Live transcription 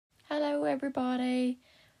Hello everybody,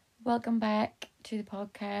 welcome back to the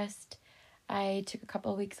podcast. I took a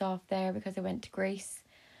couple of weeks off there because I went to Greece.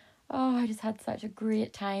 I just had such a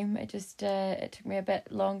great time. It took me a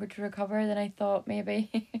bit longer to recover than I thought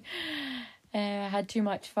maybe. I had too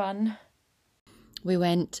much fun. We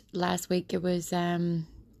went last week. It was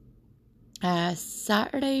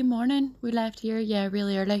Saturday morning we left here,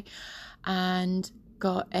 really early, and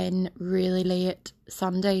got in really late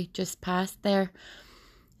Sunday, just past there.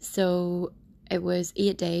 So it was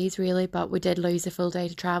 8 days really, but we did lose a full day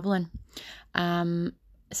to travelling.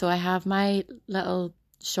 So I have my little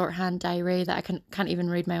shorthand diary that I can't even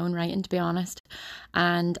read my own writing, to be honest.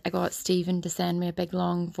 And I got Stephen to send me a big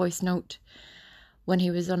long voice note when he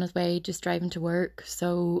was on his way just driving to work.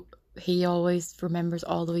 So he always remembers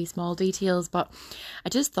all the wee small details. But I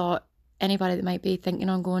just thought anybody that might be thinking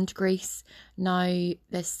on going to Greece now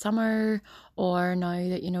this summer, or now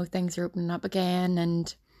that things are opening up again,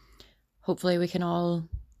 and hopefully we can all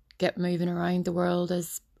get moving around the world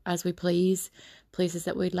as we please, places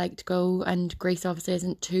that we'd like to go. And Greece obviously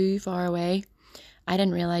isn't too far away. I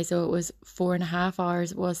didn't realise though it was 4.5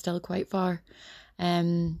 hours. It was still quite far.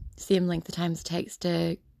 Same length of time it takes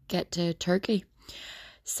to get to Turkey.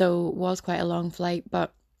 So it was quite a long flight,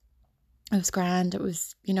 but it was grand. It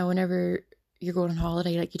was, whenever you're going on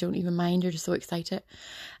holiday, like, you don't even mind, you're just so excited.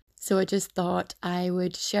 So I just thought I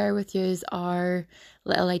would share with you our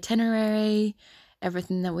little itinerary,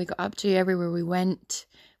 everything that we got up to, everywhere we went.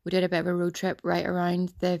 We did a bit of a road trip right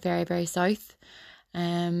around the very, very south.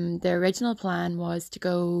 The original plan was to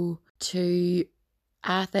go to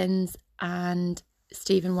Athens, and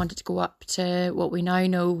Stephen wanted to go up to what we now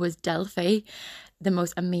know was Delphi, the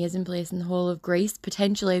most amazing place in the whole of Greece,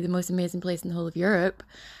 potentially the most amazing place in the whole of Europe.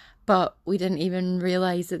 But we didn't even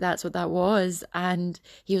realise that that's what that was. And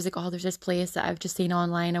he was like, oh, there's this place that I've just seen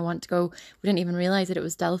online, I want to go. We didn't even realise that it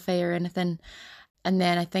was Delphi or anything. And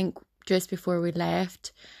then I think just before we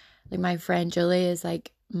left, like, my friend Julie is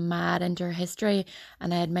like mad into her history,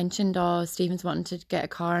 and I had mentioned, Stephen's wanting to get a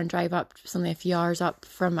car and drive up, something a few hours up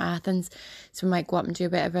from Athens, so we might go up and do a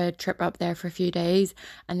bit of a trip up there for a few days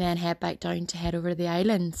and then head back down to head over to the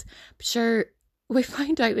islands. But sure, we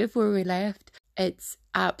found out before we left it's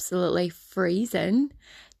absolutely freezing.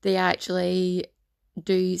 They actually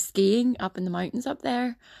do skiing up in the mountains up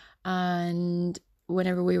there, and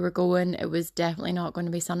whenever we were going it was definitely not going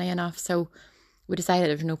to be sunny enough, so we decided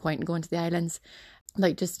there was no point in going to the islands.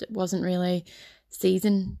 Like, just it wasn't really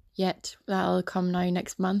season yet. That'll come now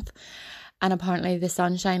next month. And apparently the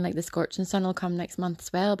sunshine, like the scorching sun, will come next month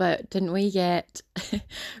as well. But didn't we get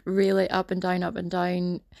really up and down, up and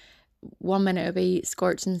down? 1 minute it'll be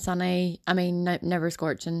scorching sunny. I mean, never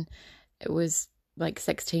scorching. It was like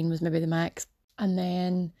 16 was maybe the max. And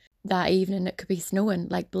then that evening it could be snowing,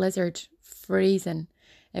 like blizzard, freezing.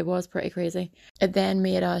 It was pretty crazy. It then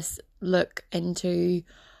made us look into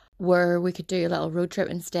where we could do a little road trip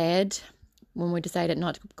instead. When we decided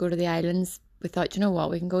not to go to the islands, we thought, you know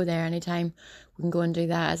what, we can go there anytime. We can go and do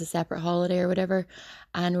that as a separate holiday or whatever.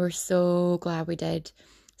 And we're so glad we did.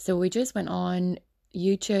 So we just went on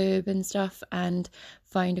YouTube and stuff and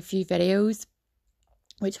found a few videos,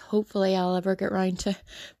 which hopefully I'll ever get around to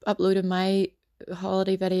uploading my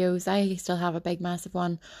holiday videos. I still have a big massive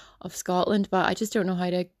one of Scotland, but I just don't know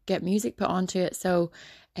how to get music put onto it. So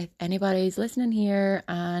if anybody's listening here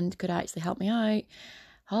and could actually help me out,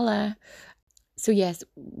 holla. So yes,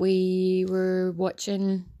 we were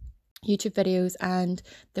watching YouTube videos, and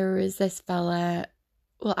there was this fella.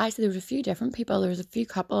 Well, actually, there was a few different people. There was a few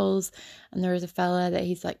couples, and there was a fella that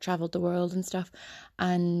he's like travelled the world and stuff,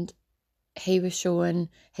 and he was showing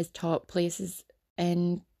his top places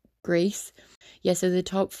in Greece. Yeah, so the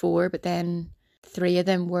top 4, but then 3 of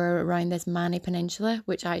them were around this Mani Peninsula,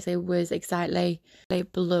 which actually was exactly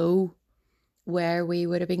below where we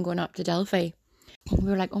would have been going up to Delphi.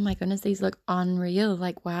 We were like, oh my goodness, these look unreal,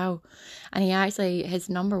 like wow. And his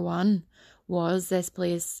number 1 was this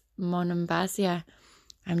place, Monemvasia.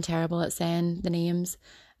 I'm terrible at saying the names.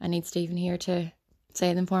 I need Stephen here to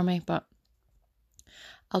say them for me, but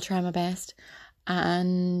I'll try my best.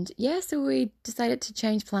 And yeah, so we decided to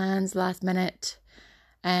change plans last minute.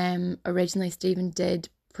 Originally Stephen did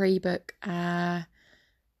pre-book a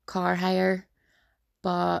car hire,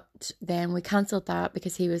 but then we cancelled that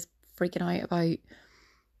because he was freaking out about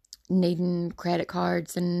needing credit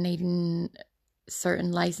cards and needing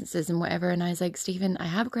certain licenses and whatever. And I was like, Stephen, I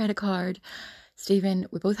have a credit card. Stephen,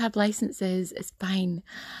 we both have licenses, it's fine.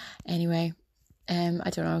 Anyway, I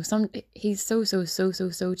don't know, he's so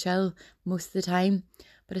chill most of the time,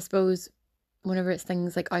 but I suppose whenever it's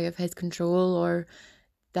things like out of his control or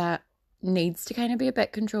that needs to kind of be a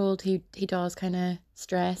bit controlled. He does kind of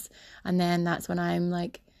stress, and then that's when I'm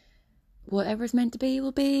like, whatever's meant to be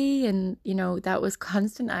will be. And that was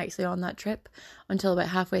constant actually on that trip, until about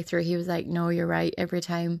halfway through he was like, no, you're right, every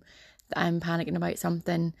time that I'm panicking about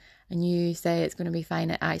something and you say it's going to be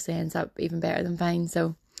fine, it actually ends up even better than fine.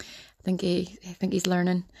 So I think he's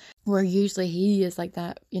learning, where usually he is like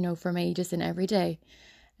that, for me, just in every day,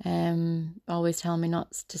 always telling me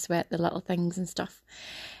not to sweat the little things and stuff.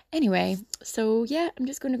 Anyway, so yeah, I'm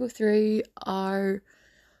just going to go through our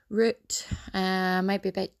route. Might be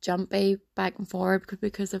a bit jumpy back and forward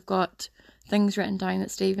because I've got things written down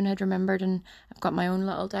that Stephen had remembered, and I've got my own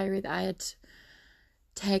little diary that I had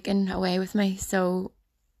taken away with me. So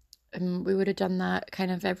we would have done that kind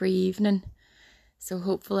of every evening. So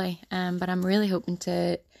hopefully, but I'm really hoping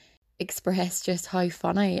to express just how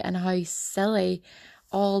funny and how silly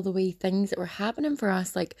all the wee things that were happening for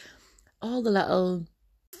us, like all the little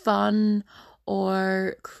fun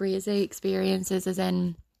or crazy experiences, as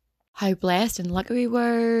in how blessed and lucky we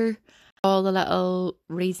were, all the little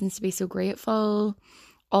reasons to be so grateful,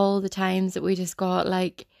 all the times that we just got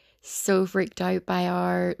like so freaked out by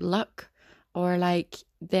our luck, or like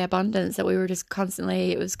the abundance that we were just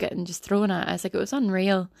constantly, it was getting just thrown at us. Like, it was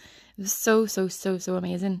unreal. It was so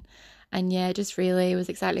amazing. And yeah, just really, it was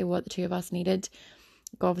exactly what the two of us needed.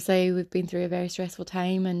 Obviously we've been through a very stressful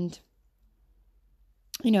time, and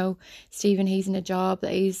Stephen, he's in a job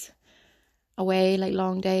that he's away like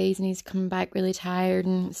long days, and he's coming back really tired,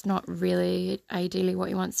 and it's not really ideally what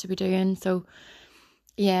he wants to be doing. So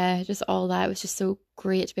yeah, just all that, it was just so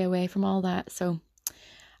great to be away from all that. So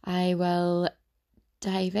I will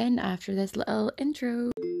dive in after this little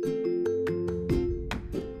intro.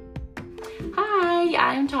 Hi,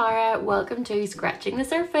 I'm Tara. Welcome to Scratching the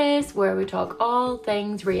Surface, where we talk all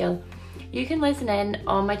things real. You can listen in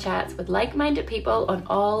on my chats with like-minded people on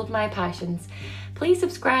all of my passions. Please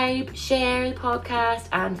subscribe, share the podcast,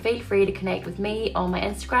 and feel free to connect with me on my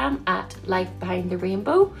Instagram at Life Behind the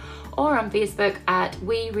Rainbow, or on Facebook at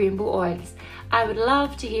We Rainbow Oils. I would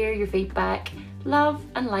love to hear your feedback. Love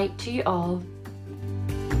and light to you all.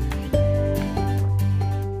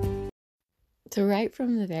 So right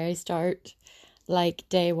from the very start, like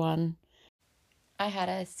day one, I had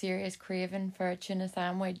a serious craving for a tuna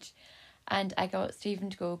sandwich, and I got Stephen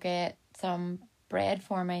to go get some bread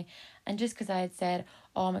for me. And just because I had said,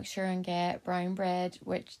 oh, make sure and get brown bread,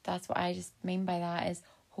 which that's what I just mean by that, is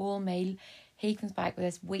wholemeal, he comes back with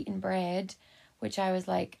this wheaten bread, which I was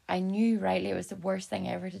like, I knew rightly it was the worst thing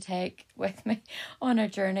ever to take with me on a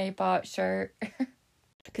journey, but sure.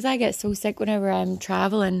 Because I get so sick whenever I'm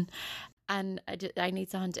traveling and I need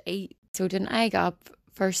something to eat. So didn't I get up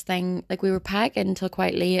first thing, like we were packing until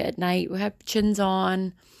quite late at night. We had chins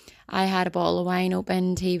on. I had a bottle of wine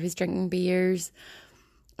opened. He was drinking beers.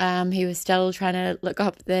 He was still trying to look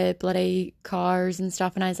up the bloody cars and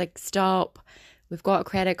stuff. And I was like, stop. We've got a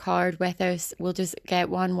credit card with us. We'll just get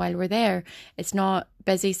one while we're there. It's not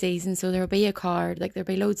busy season, so there'll be a card. Like, there'll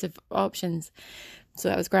be loads of options. So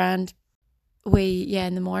that was grand.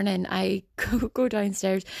 In the morning, I go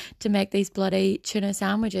downstairs to make these bloody tuna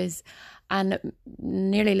sandwiches, and it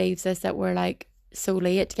nearly leaves us that we're like so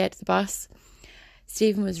late to get to the bus.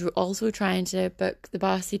 Stephen was also trying to book the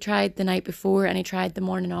bus. He tried the night before and he tried the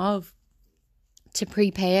morning of to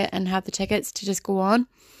prepay it and have the tickets to just go on,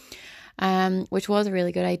 which was a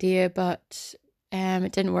really good idea, but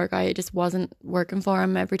it didn't work out. It just wasn't working for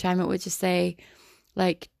him. Every time it would just say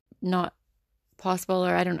like not possible,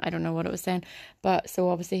 or I don't know what it was saying. But so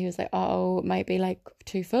obviously he was like, oh, it might be like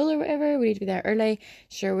too full or whatever, we need to be there early.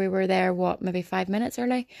 Sure, we were there maybe 5 minutes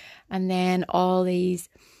early, and then all these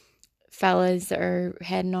fellas that are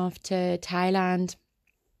heading off to Thailand,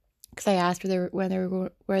 because I asked where they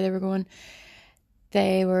were going.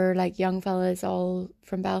 They were like young fellas, all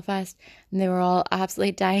from Belfast, and they were all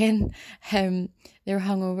absolutely dying. They were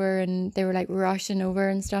hungover and they were like rushing over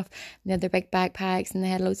and stuff. And they had their big backpacks and they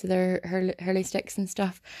had loads of their hurley sticks and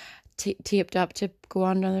stuff taped up to go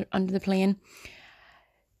under the plane.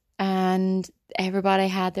 And everybody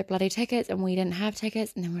had their bloody tickets and we didn't have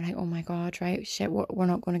tickets. And then we're like, oh my God, right, shit, we're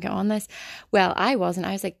not going to get on this. Well, I wasn't.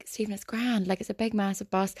 I was like, Stephen, it's grand. Like, it's a big,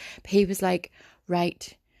 massive bus. But he was like,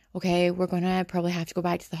 right, okay, we're going to probably have to go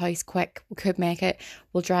back to the house quick. We could make it.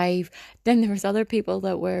 We'll drive. Then there was other people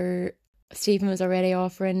that were, Stephen was already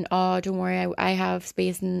offering, oh, don't worry, I have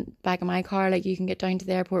space in the back of my car. Like, you can get down to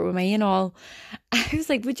the airport with me and all. I was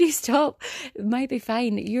like, would you stop? It might be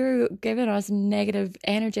fine. You're giving us negative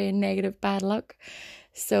energy and negative bad luck.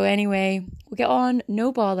 So anyway, we get on,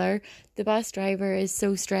 no bother. The bus driver is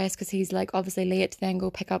so stressed because he's like obviously late to then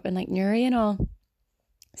go pick up in like Newry and all.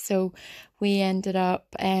 So we ended up,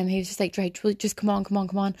 he was just like, right, just come on, come on,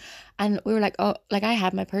 come on. And we were like, oh, like I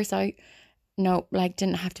had my purse out. No, like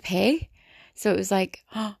didn't have to pay. So it was like,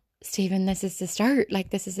 oh, Stephen, this is the start. Like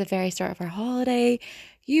this is the very start of our holiday.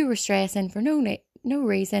 You were stressing for no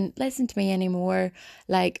reason. Listen to me anymore.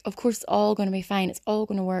 Like, of course, it's all going to be fine. It's all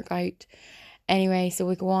going to work out. Anyway, so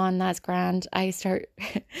we go on, that's grand. I start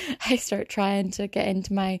I start trying to get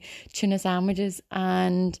into my tuna sandwiches,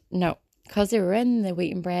 and no, because they were in the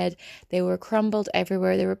wheaten bread, they were crumbled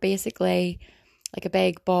everywhere. They were basically like a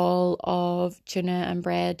big ball of tuna and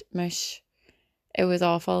bread mush. It was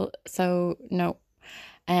awful. So no.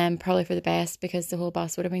 Probably for the best, because the whole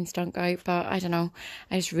bus would have been stunk out, but I don't know.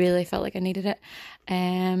 I just really felt like I needed it.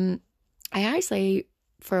 I actually,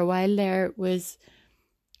 for a while there, was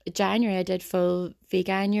January, I did full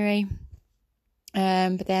veganuary.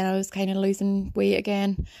 But then I was kind of losing weight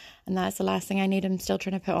again, and that's the last thing I need. I'm still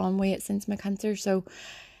trying to put on weight since my cancer. So,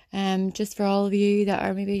 just for all of you that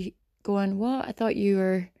are maybe going, what? I thought you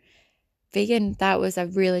were vegan. I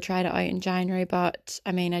really tried it out in January, but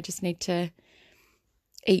I mean, I just need to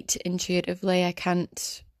eat intuitively. I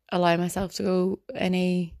can't allow myself to go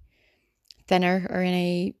any thinner or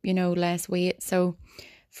any, less weight. So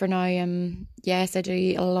for now, yes, I do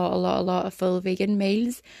eat a lot of full vegan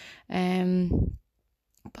meals.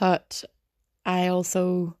 But I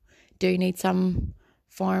also do need some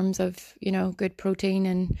forms of, good protein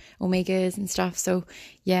and omegas and stuff. So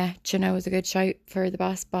yeah, tuna was a good shout for the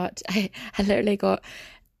bus, but I literally got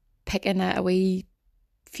picking at a wee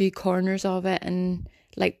few corners of it and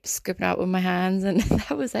like scooping out with my hands, and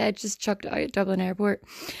that was it. I just chucked it out at Dublin Airport.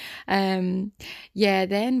 Then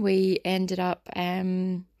we ended up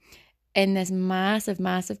in this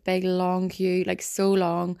massive big long queue, like so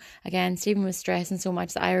long. Again, Stephen was stressing so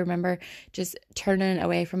much that I remember just turning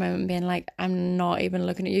away from him and being like, I'm not even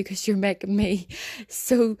looking at you because you're making me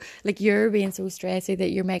so, like, you're being so stressy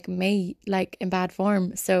that you're making me like in bad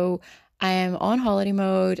form. So I am on holiday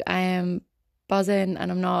mode, I am buzzing,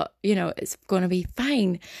 and I'm not, it's going to be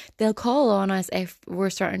fine. They'll call on us if we're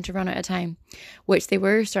starting to run out of time, which they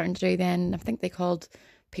were starting to do then. I think they called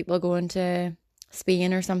people going to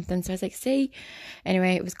Spain or something. So I was like, see,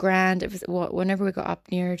 anyway, it was grand. It was whenever we got up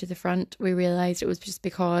near to the front, we realised it was just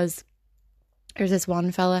because there's this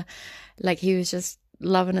one fella, like he was just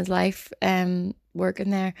loving his life, working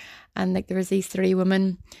there, and like there was these three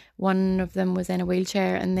women. One of them was in a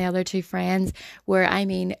wheelchair, and the other two friends were, I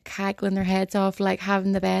mean, cackling their heads off, like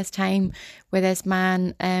having the best time with this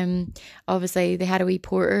man. Obviously they had a wee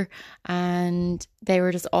porter, and they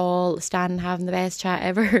were just all standing having the best chat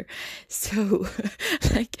ever. So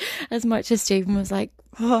like, as much as Stephen was like,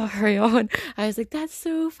 oh, hurry on, I was like, that's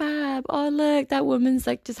so fab. Oh, look, that woman's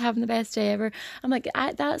like just having the best day ever. I'm like,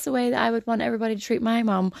 that's the way that I would want everybody to treat my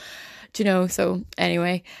mum. Do you know? So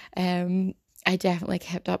anyway, I definitely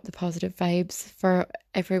kept up the positive vibes for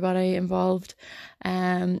everybody involved.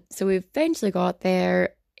 So we eventually got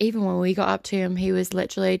there. Even when we got up to him, he was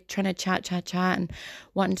literally trying to chat and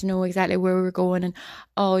wanting to know exactly where we were going. And,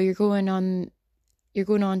 oh, you're going on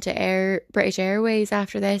to British Airways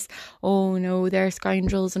after this. Oh no, they're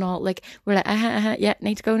scoundrels and all. Like, we're like, yeah,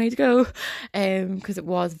 need to go. Because it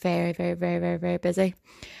was very, very, very, very, very busy.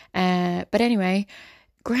 But anyway,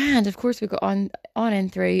 grand. Of course, we got on in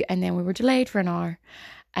through, and then we were delayed for an hour.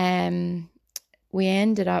 We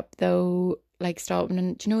ended up though, like, stopping,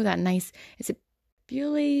 and do you know that nice? Is it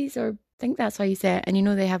Bewley's, or I think that's how you say it? And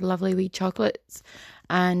they have lovely wee chocolates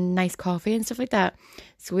and nice coffee and stuff like that.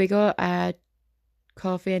 So we got a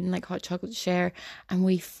coffee and like hot chocolate to share, and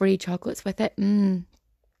we free chocolates with it.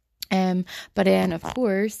 But then of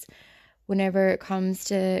course, whenever it comes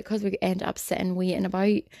to, because we end up sitting waiting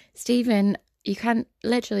about, Stephen, you can't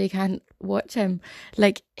watch him.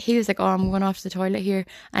 Like, he was like, oh, I'm going off to the toilet here,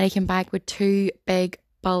 and he came back with two big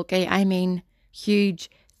bulky, I mean huge,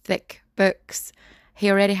 thick books. He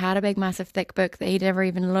already had a big massive thick book that he'd never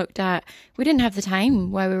even looked at. We didn't have the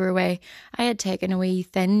time while we were away. I had taken a wee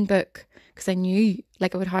thin book because I knew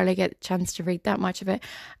like I would hardly get a chance to read that much of it,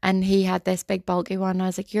 and he had this big bulky one. I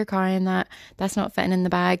was like, you're carrying that's not fitting in the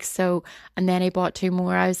bag. So, and then he bought two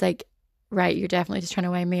more. I was like, right, you're definitely just trying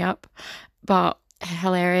to weigh me up. But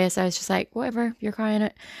hilarious. I was just like, whatever, you're carrying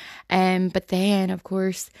it. But then of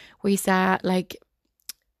course we sat, like,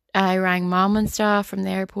 I rang mom and stuff from the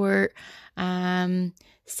airport,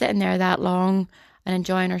 sitting there that long and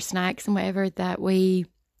enjoying our snacks and whatever, that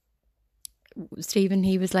Stephen,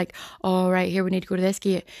 he was like, oh, right, here, we need to go to this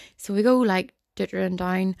gate. So we go like dittering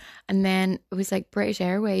down, and then it was like British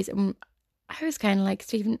Airways, and I was kind of like,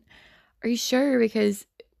 Stephen, are you sure? Because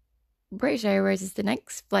British Airways is the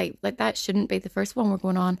next flight. Like, that shouldn't be the first one we're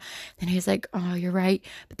going on. Then he was like, oh, you're right.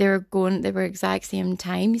 But they were exact same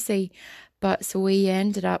time, you see. But so we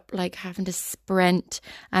ended up like having to sprint,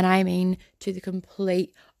 and I mean to the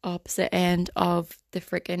complete opposite end of the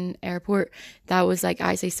freaking airport. That was like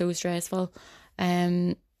actually so stressful.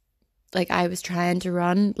 Um, like I was trying to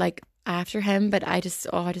run like after him, but I just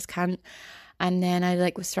can't. And then I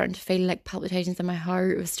like was starting to feel like palpitations in my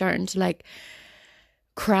heart. It was starting to like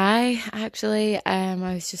cry actually. I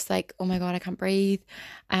was just like, oh my god, I can't breathe.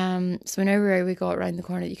 So whenever we got around the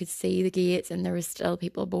corner, you could see the gates and there was still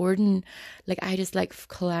people boarding. Like I just like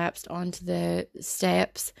collapsed onto the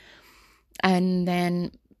steps, and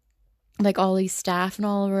then like all these staff and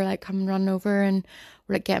all were like coming running over and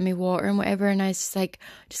were like getting me water and whatever, and I was just like,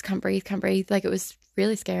 just can't breathe, can't breathe. Like it was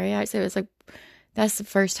really scary actually. It was like, that's the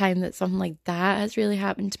first time that something like that has really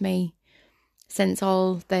happened to me since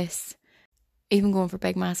all this. Even going for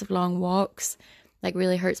big massive long walks like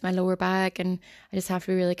really hurts my lower back, and I just have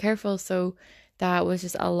to be really careful. So that was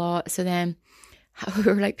just a lot. So then we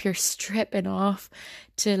were like pure stripping off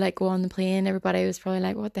to like go on the plane. Everybody was probably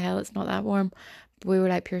like, what the hell, it's not that warm. But we were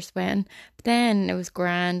like pure sweating. But then it was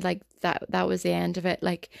grand. Like that was the end of it.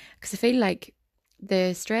 Like, because I feel like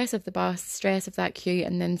the stress of the bus, stress of that queue,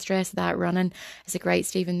 and then stress of that running is like, right,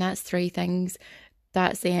 Stephen, that's three things.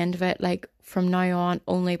 That's the end of it. Like from now on,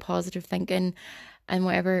 only positive thinking and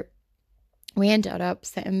whatever. We ended up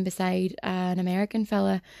sitting beside an American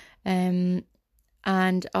fella, and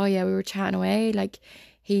oh yeah, we were chatting away. Like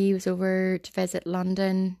he was over to visit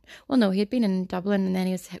London. Well, no, he had been in Dublin, and then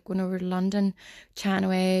he was going over to London, chatting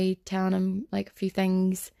away, telling him like a few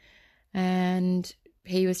things, and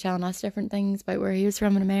he was telling us different things about where he was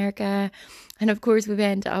from in America. And of course we've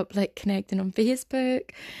ended up like connecting on Facebook,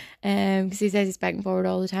 because he says he's back and forward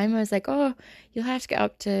all the time. I was like, oh, you'll have to get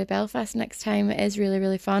up to Belfast next time, it is really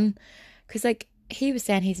really fun. Because like he was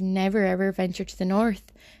saying he's never ever ventured to the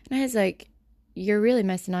north, and I was like, you're really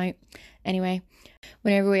missing out. Anyway,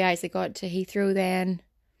 whenever we actually got to Heathrow, then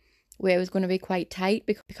it was going to be quite tight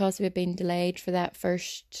because we had been delayed for that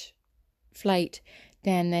first flight.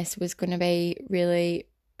 Then this was going to be really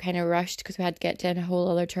kind of rushed because we had to get to a whole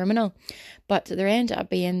other terminal. But there ended up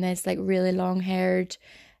being this like really long haired,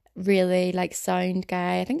 really like sound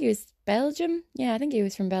guy. I think he was Belgium. Yeah, I think he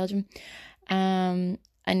was from Belgium.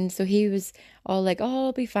 And so he was all like, oh,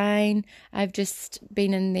 I'll be fine. I've just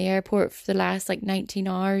been in the airport for the last like 19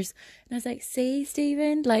 hours. And I was like, see,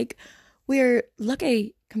 Stephen, like we're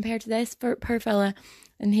lucky compared to this poor fella.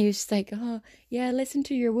 And he was just like, oh, yeah, listen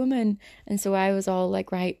to your woman. And so I was all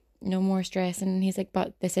like, right, no more stress. And he's like,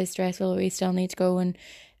 but this is stressful. We still need to go and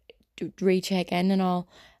recheck in and all.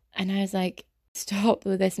 And I was like, stop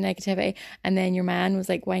with this negativity. And then your man was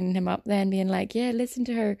like winding him up then, being like, yeah, listen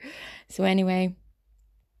to her. So anyway,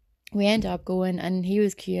 we ended up going, and he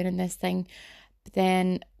was queuing in this thing. But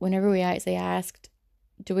then whenever we actually asked,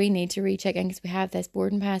 do we need to recheck in because we have this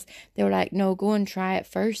boarding pass, they were like, no, go and try it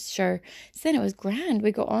first, sure. So then it was grand.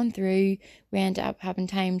 We got on through. We ended up having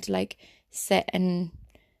time to like sit and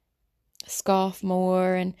scoff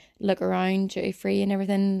more and look around duty free and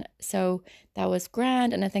everything. So that was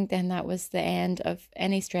grand. And I think then that was the end of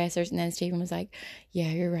any stressors. And then Stephen was like,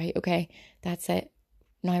 yeah, you're right, okay, that's it,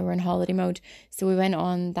 now we're in holiday mode. So we went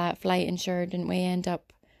on that flight, and sure, didn't we end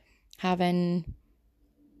up having,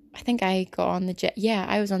 I think I got on the jet. Yeah,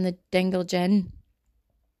 I was on the Dingle Gin.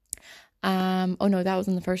 Oh no, that was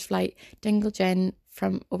on the first flight. Dingle Gin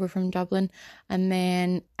from Dublin, and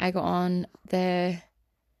then I got on the,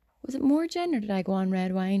 was it more gin or did I go on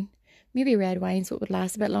red wine? Maybe red wine, so it would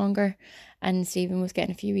last a bit longer. And Stephen was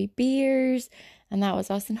getting a few wee beers, and that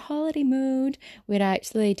was us in holiday mood. We'd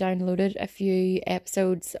actually downloaded a few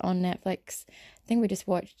episodes on Netflix. I think we just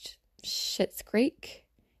watched Schitt's Creek.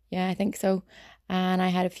 Yeah, I think so. And I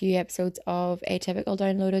had a few episodes of Atypical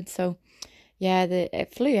downloaded. So yeah,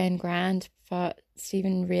 it flew in grand, but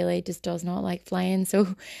Stephen really just does not like flying,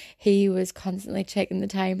 so he was constantly checking the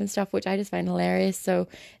time and stuff, which I just find hilarious. So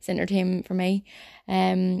it's entertainment for me.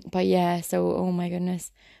 But yeah, so oh my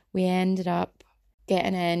goodness, we ended up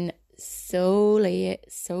getting in so late,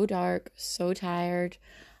 so dark, so tired,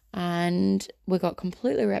 and we got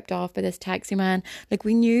completely ripped off by this taxi man. Like,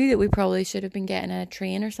 we knew that we probably should have been getting a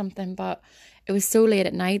train or something, but it was so late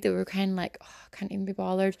at night that we were kind of like, oh, I can't even be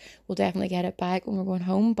bothered. We'll definitely get it back when we're going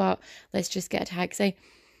home, but let's just get a taxi.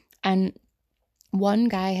 And one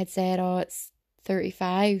guy had said, oh, it's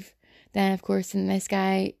 35. Then of course, and this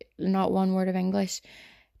guy, not one word of English,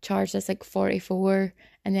 charged us like 44.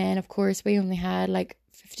 And then of course we only had like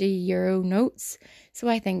 €50 notes. So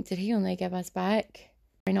I think, did he only give us back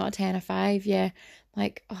not a 10, a 5? Yeah.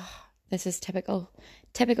 Like, oh, this is typical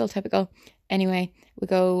Typical. Anyway, we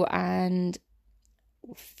go and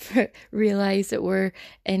realize that we're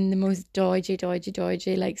in the most dodgy,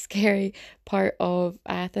 like scary part of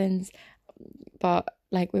Athens. But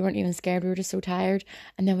like we weren't even scared, we were just so tired.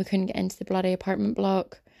 And then we couldn't get into the bloody apartment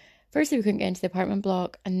block. Firstly, we couldn't get into the apartment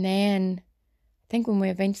block, and then I think when we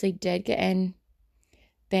eventually did get in,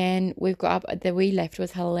 then we've got up. The wee lift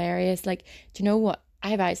was hilarious. Like, do you know what?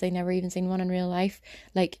 I've actually never even seen one in real life.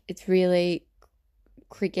 Like, it's really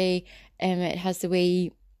creaky. It has the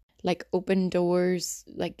wee like open doors,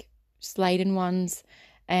 like sliding ones.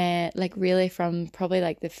 Like really from probably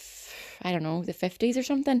like I don't know, the 50s or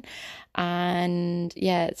something. And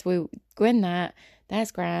yeah, so we go in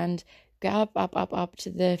that's grand. Get up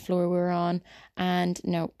to the floor we were on, and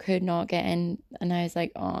no, could not get in. And I was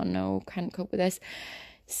like, oh no, can't cope with this.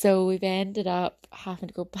 So we've ended up having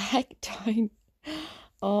to go back down.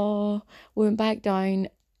 Oh, we went back down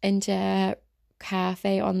into a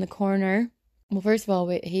cafe on the corner. Well, first of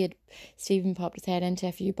all, Stephen popped his head into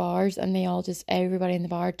a few bars, and everybody in the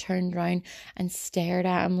bar turned around and stared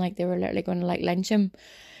at him like they were literally going to like lynch him.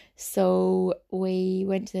 So we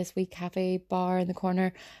went to this wee cafe bar in the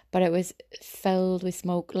corner, but it was filled with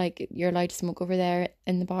smoke. Like, you're allowed to smoke over there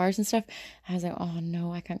in the bars and stuff. I was like, oh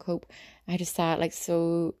no, I can't cope. I just sat like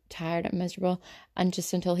so tired and miserable, and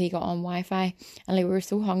just until he got on Wi-Fi. And like we were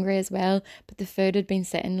so hungry as well, but the food had been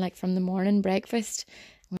sitting like from the morning breakfast,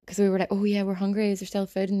 because we were like, oh yeah, we're hungry, is there still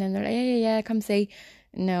food? And then they're like, yeah, come see.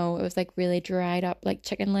 No, it was like really dried up like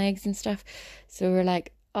chicken legs and stuff. So we were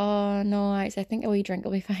like, oh no, I think a wee drink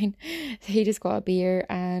will be fine. So he just got a beer,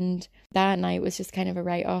 and that night was just kind of a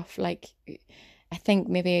write-off. Like, I think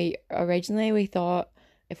maybe originally we thought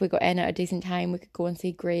if we got in at a decent time we could go and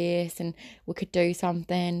see Grace and we could do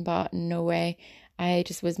something, but no way. I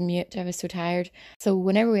just was mute. I was so tired. So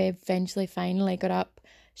whenever we eventually finally got up,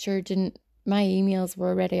 my emails were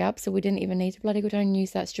already up, so we didn't even need to bloody go down and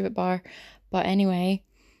use that stupid bar. But anyway,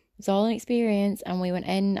 it's all an experience, and we went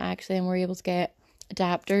in actually and were able to get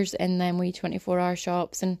adapters in them wee 24-hour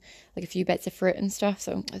shops and like a few bits of fruit and stuff,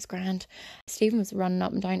 so it was grand. Stephen was running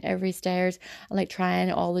up and down every stairs and like trying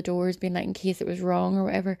all the doors, being like in case it was wrong or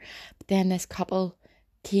whatever. But then this couple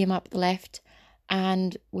came up the lift,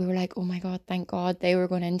 and we were like, oh my god, thank god. They were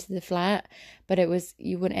going into the flat, but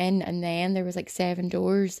you went in and then there was like 7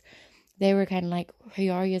 doors. They were kind of like,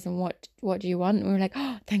 who are you and what do you want? And we were like,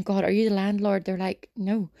 oh, thank God, are you the landlord? They're like,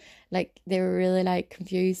 no. Like, they were really like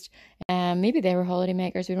confused. Maybe they were holiday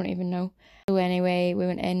makers, we don't even know. So anyway, we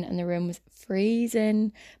went in and the room was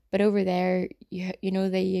freezing. But over there, you know,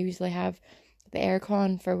 they usually have the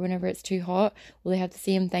aircon for whenever it's too hot. Well, they have the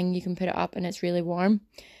same thing, you can put it up and it's really warm.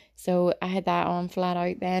 So I had that on flat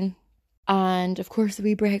out then. And of course the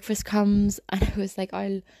wee breakfast comes, and it was like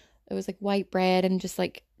white bread and just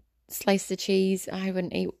like slice of cheese. I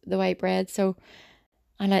wouldn't eat the white bread, so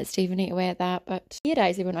I let Stephen eat away at that. But he had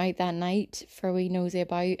actually went out that night for a wee nosy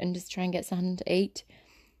about and just try and get something to eat.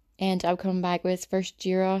 And I would come back with his first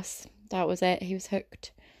gyros. That was it. He was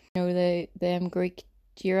hooked. You know, the Greek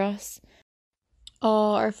gyros.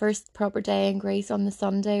 Oh, our first proper day in Greece on the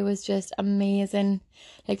Sunday was just amazing.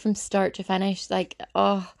 Like from start to finish. Like,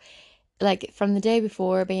 oh, like from the day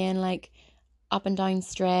before being like up and down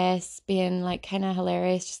stress, being like kind of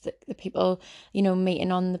hilarious, just the people, you know,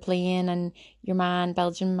 meeting on the plane, and your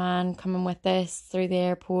Belgian man coming with us through the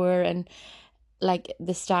airport, and like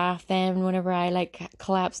the staff then whenever I like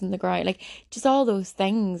collapsed on the ground, like just all those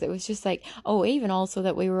things. It was just like, oh, even also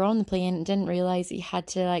that we were on the plane and didn't realise that you had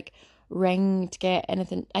to like ring to get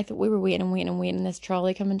anything. I thought we were waiting this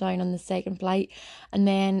trolley coming down on the second flight, and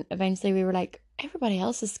then eventually we were like, everybody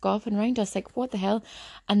else is scoffing around us, like what the hell?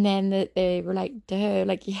 And then they were like, duh,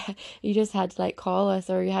 like, yeah, you just had to like call us,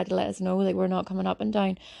 or you had to let us know like we're not coming up and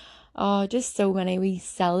down. Oh, just so many wee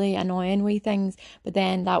silly annoying wee things. But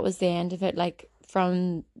then that was the end of it. Like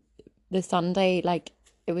from the Sunday, like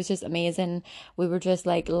it was just amazing. We were just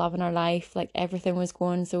like loving our life, like everything was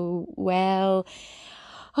going so well.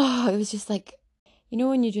 Oh, it was just like, you know,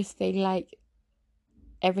 when you just feel like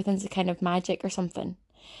everything's a kind of magic or something.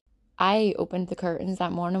 I opened the curtains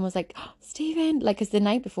that morning and was like, oh, Stephen, like, because the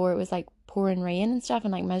night before it was like pouring rain and stuff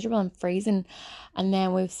and like miserable and freezing. And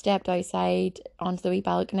then we stepped outside onto the wee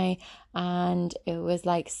balcony and it was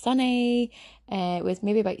like sunny. It was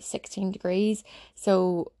maybe about 16 degrees.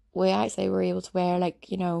 So we actually were able to wear like,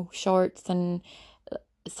 you know, shorts and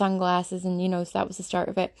sunglasses, and, you know, so that was the start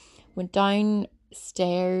of it. Went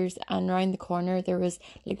downstairs and around the corner there was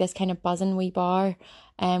like this kind of buzzing wee bar,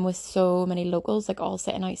 with so many locals like all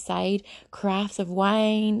sitting outside, crafts of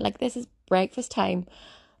wine, like this is breakfast time.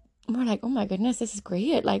 And we're like, oh my goodness, this is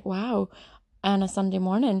great, like wow. on a Sunday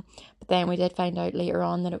morning. But then we did find out later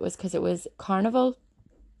on that it was because it was Carnival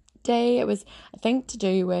Day. It was, I think, to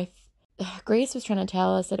do with, Grace was trying to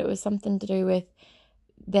tell us that it was something to do with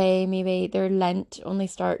maybe their Lent only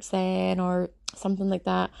starts then or something like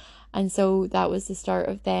that. And so that was the start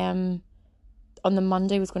of them. On the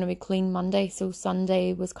Monday was going to be Clean Monday, so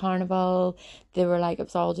Sunday was Carnival. They were like, it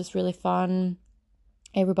was all just really fun.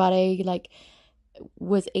 Everybody like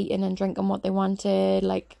was eating and drinking what they wanted,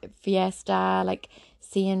 like fiesta, like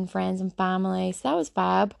seeing friends and family. So that was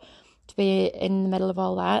fab to be in the middle of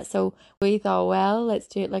all that. So we thought, well, let's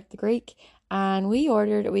do it like the Greek, and we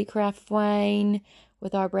ordered a wee carafe of wine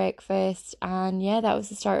with our breakfast, and yeah, that was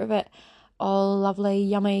the start of it. All lovely,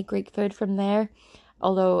 yummy Greek food from there.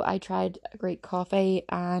 Although I tried a Greek coffee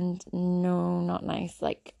and no, not nice.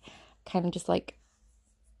 Like, kind of just like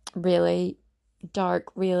really dark,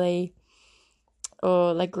 really,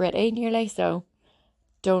 oh, like gritty nearly. So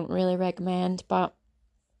don't really recommend, but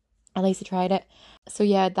at least I tried it. So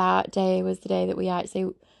yeah, that day was the day that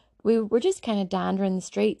we were just kind of dandering the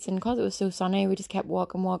streets, and because it was so sunny, we just kept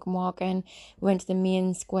walking. We went to the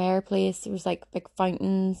main square place. There was like big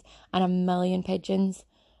fountains and a million pigeons.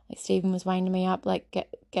 Like Stephen was winding me up, like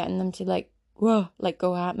getting them to like, whoa, like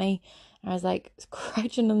go at me. And I was like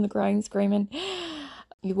crouching on the ground screaming.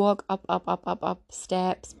 You walk up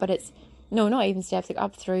steps, but it's, no, not even steps, like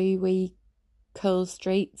up through wee cool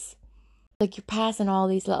streets. Like you're passing all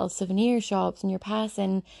these little souvenir shops, and you're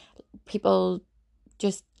passing people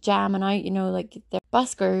just jamming out, you know, like the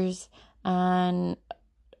buskers, and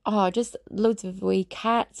just loads of wee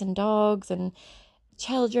cats and dogs and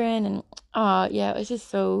children, and yeah, it was just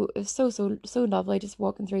so lovely just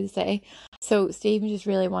walking through the city. So Stephen just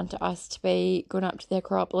really wanted us to be going up to the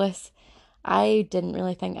Acropolis. I didn't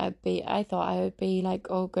really think I thought I would be like,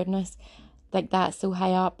 oh goodness, like that's so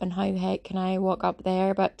high up, and how the heck can I walk up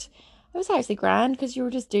there? But it was actually grand because you were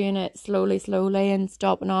just doing it slowly and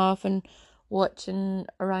stopping off and watching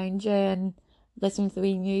around you and listening to the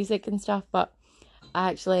wee music and stuff. But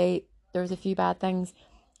actually there was a few bad things.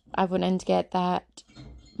 I went in to get that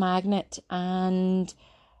magnet, and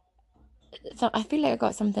so I feel like I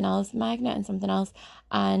got something else, magnet and something else,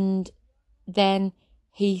 and then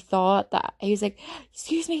he thought that he was like,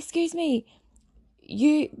 excuse me,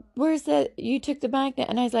 you took the magnet?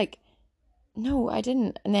 And I was like, no, I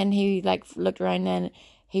didn't. And then he like looked around, and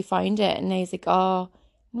he found it, and he's like, oh.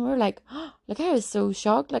 And we were like, oh, like I was so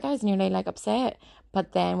shocked, like I was nearly like upset.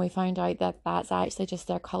 But then we found out that that's actually just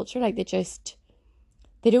their culture. Like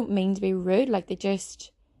they don't mean to be rude, like they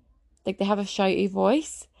just, like they have a shouty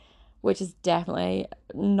voice, which is definitely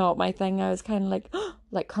not my thing. I was kind of like,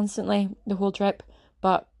 like constantly the whole trip.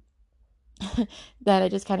 But then it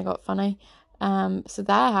just kind of got funny. So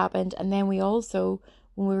that happened, and then we also,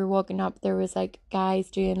 when we were walking up, there was like guys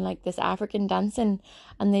doing like this African dancing,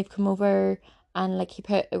 and they've come over, and like he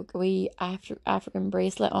put a wee African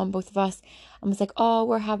bracelet on both of us, and was like, oh,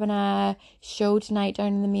 we're having a show tonight down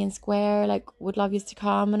in the main square, like would love you to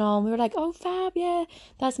come and all. And we were like, oh fab, yeah,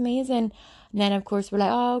 that's amazing. And then of course we're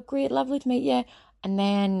like, oh great, lovely to meet you. And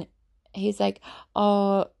then he's like,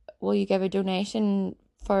 oh, will you give a donation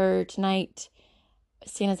for tonight,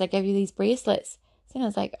 seeing as I give you these bracelets? Seeing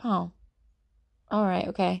as like, oh, all right,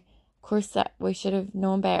 okay, of course that we should have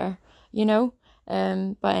known better, you know.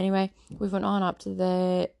 But anyway, we went on up to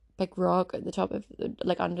the big rock at the top of,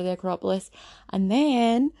 like under the Acropolis, and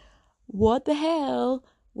then what the hell,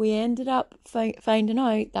 we ended up finding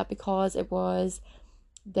out that because it was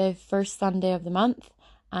the first Sunday of the month,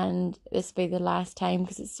 and this will be the last time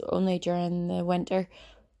because it's only during the winter,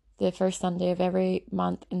 the first Sunday of every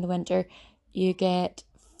month in the winter, you get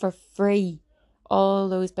for free all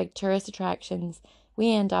those big tourist attractions.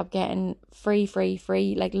 We end up getting free,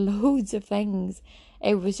 like loads of things.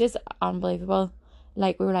 It was just unbelievable.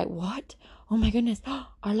 Like we were like, what? Oh my goodness,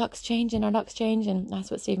 our luck's changing.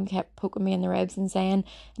 That's what Stephen kept poking me in the ribs and saying.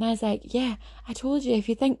 And I was like, yeah, I told you, if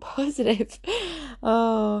you think positive.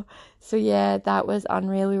 Oh, so yeah, that was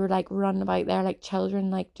unreal. We were like running about there like children,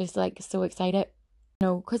 like just like so excited.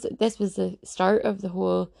 No, because this was the start of the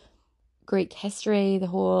whole Greek history, the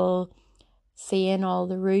whole seeing all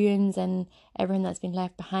the ruins and everything that's been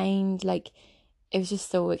left behind. Like it was just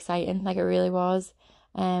so exciting, like it really was.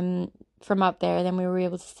 From up there, then we were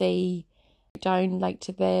able to see down like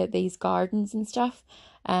to these gardens and stuff,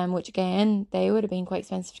 which again they would have been quite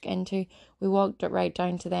expensive to get into. We walked right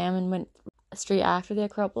down to them and went straight after the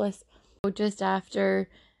Acropolis. So just after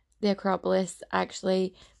the Acropolis,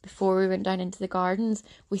 actually, before we went down into the gardens,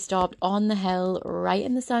 we stopped on the hill right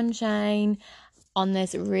in the sunshine on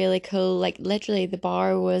this really cool, like literally the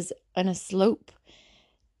bar was on a slope,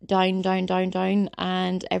 down,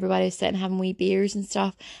 and everybody was sitting having wee beers and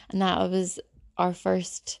stuff, and that was our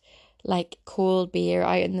first like cold beer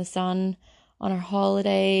out in the sun on our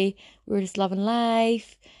holiday. We were just loving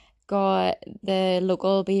life, got the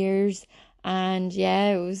local beers, and yeah,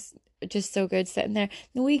 it was just so good sitting there.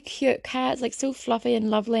 The wee cute cats, like so fluffy and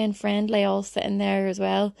lovely and friendly, all sitting there as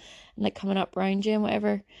well, and like coming up around you and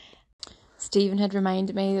whatever. Stephen had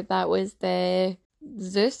reminded me that that was the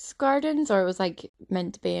Zeus Gardens, or it was like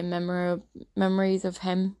meant to be in memories of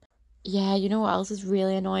him. Yeah, you know what else is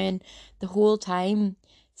really annoying? The whole time,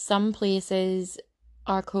 some places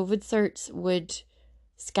our COVID certs would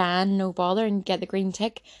scan no bother and get the green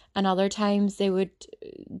tick, and other times they would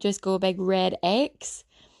just go a big red X.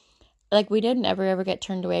 Like we didn't ever get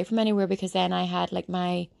turned away from anywhere, because then I had like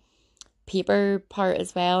my paper part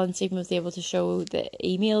as well, and Stephen was able to show the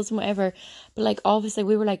emails and whatever. But like obviously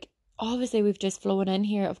we were like, obviously we've just flown in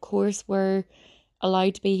here, of course we're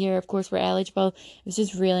allowed to be here, of course we're eligible. It was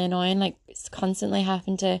just really annoying, like it's constantly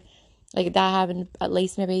having to, like that happened at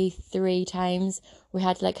least maybe 3 times. We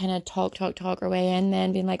had to like kind of talk our way in,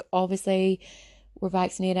 then being like, obviously we're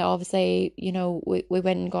vaccinated, obviously, you know, we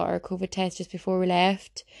went and got our COVID test just before we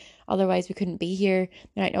left, otherwise we couldn't be here.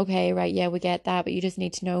 They're like, okay, right, yeah, we get that, but you just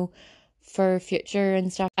need to know for future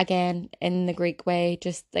and stuff. Again, in the Greek way,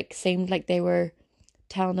 just like seemed like they were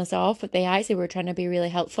telling us off, but they actually were trying to be really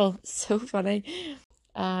helpful. So funny.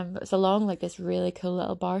 It's along like this really cool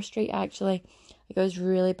little bar street actually. Like it was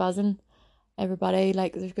really buzzing. Everybody,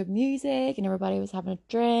 like there's good music and everybody was having a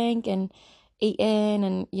drink and eating,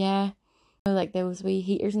 and yeah, like there was wee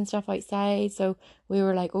heaters and stuff outside. So we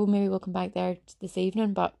were like, oh, maybe we'll come back there this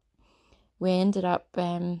evening, but we ended up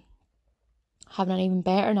having an even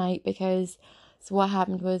better night, because so what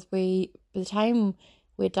happened was, by the time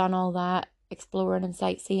we'd done all that exploring and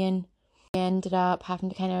sightseeing, we ended up having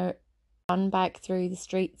to kind of run back through the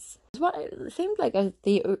streets. It seemed like a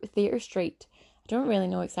theatre street. I don't really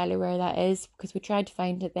know exactly where that is, because we tried to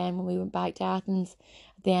find it then when we went back to Athens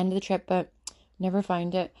at the end of the trip, but never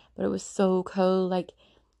found it. But it was so cool, like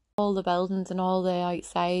all the buildings and all the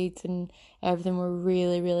outsides and everything were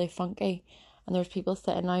really funky, and there's people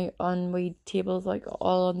sitting out on wee tables like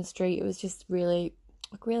all on the street. It was just really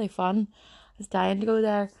fun. I was dying to go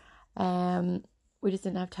there. We just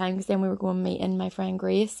didn't have time, because then we were going meeting my friend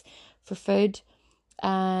Grace for food,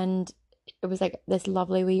 and it was like this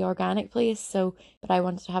lovely wee organic place. So, but I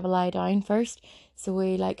wanted to have a lie down first, so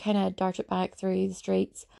we like kind of darted back through the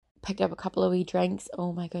streets, picked up a couple of wee drinks.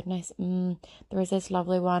 Oh my goodness, there was this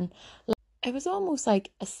lovely one. It was almost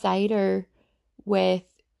like a cider with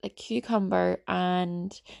a cucumber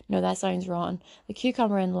and, no, that sounds wrong. The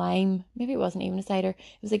cucumber and lime. Maybe it wasn't even a cider.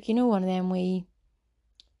 It was like, you know, one of them wee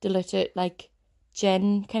diluted like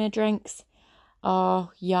gin kind of drinks. Oh,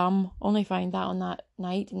 yum. Only found that on that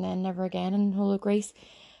night and then never again in Whole of Grace.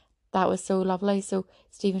 That was so lovely. So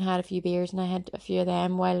Stephen had a few beers and I had a few of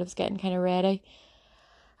them while I was getting kind of ready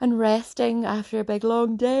and resting after a big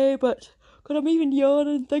long day, but God, I'm even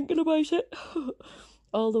yawning thinking about it.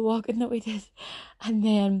 All the walking that we did. And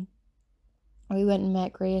then we went and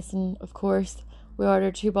met Grace, and of course we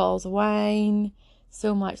ordered 2 bottles of wine,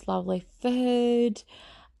 so much lovely food,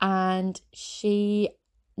 and she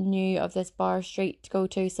knew of this bar street to go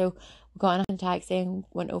to, so we got in a taxi and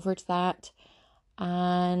went over to that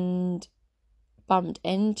and bumped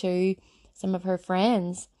into some of her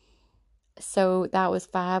friends. So that was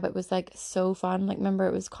fab. It was like so fun. Like, remember,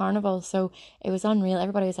 it was carnival, so it was unreal.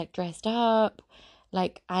 Everybody was like dressed up.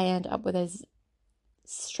 Like, I ended up with his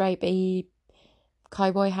stripy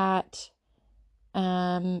cowboy hat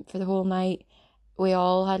for the whole night. We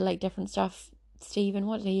all had like different stuff. Stephen,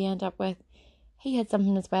 what did he end up with? He had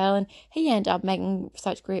something as well, and he ended up making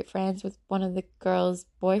such great friends with one of the girls'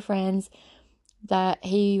 boyfriends that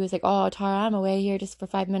he was like, oh Tara, I'm away here just for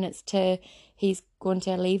 5 minutes to, he's going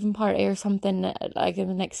to a leaving party or something, like in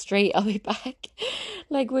the next street, I'll be back.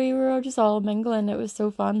 Like, we were just all mingling. It was so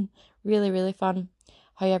fun, really fun.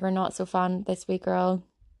 However, not so fun this wee girl,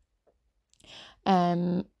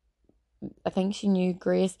 I think she knew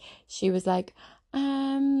Grace. She was like,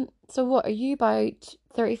 so what, are you about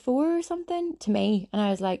 34 or something to me? And I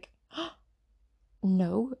was like, oh,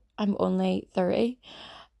 no, I'm only 30.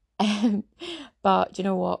 But you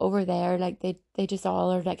know what, over there, like they just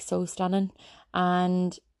all are like so stunning.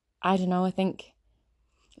 And I don't know, I think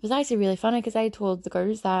it was actually really funny, because I told the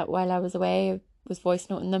girls that while I was away, I was voice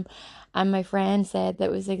noting them, and my friend said that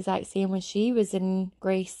it was the exact same when she was in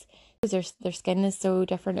Greece, because their skin is so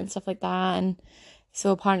different and stuff like that. And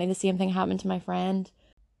so apparently the same thing happened to my friend.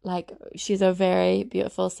 Like, she's a very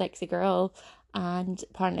beautiful, sexy girl, and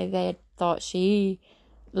apparently they thought she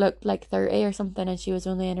looked like 30 or something, and she was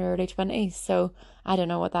only in her early 20s. So I don't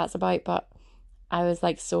know what that's about, but I was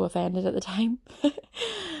like so offended at the time. Do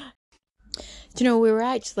you know, we were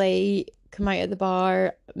actually come out of the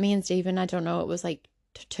bar, me and Stephen, I don't know, it was like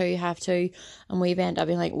two, half two, and we ended up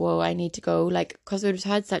being like, whoa, I need to go, like, because we'd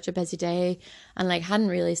had such a busy day and like hadn't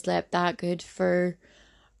really slept that good for,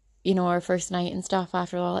 you know, our first night and stuff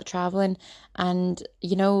after all that traveling. And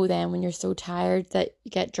you know, then when you're so tired that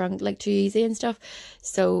you get drunk like too easy and stuff.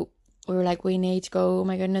 So we were like, we need to go, oh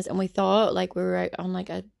my goodness. And we thought like we were out on like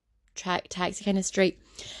a taxi kind of street.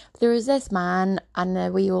 But there was this man and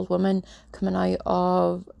a wee old woman coming out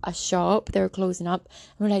of a shop. They were closing up,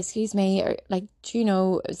 and we're like, excuse me, or like, do you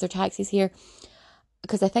know, is there taxis here?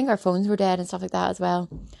 Because I think our phones were dead and stuff like that as well.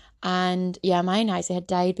 And yeah, mine actually had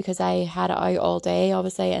died because I had it out all day,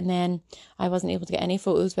 obviously, and then I wasn't able to get any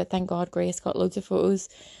photos. But thank God, Grace got loads of photos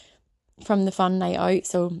from the fun night out,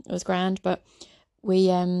 so it was grand. But we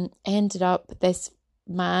ended up, this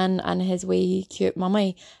man and his wee cute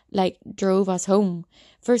mummy like drove us home.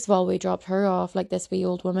 First of all, we dropped her off, like this wee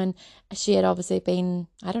old woman. She had obviously been,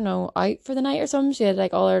 I don't know, out for the night or something. She had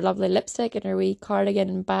like all her lovely lipstick and her wee cardigan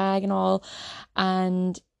and bag and all,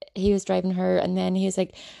 and he was driving her. And then he was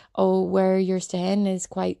like, oh, where you're staying is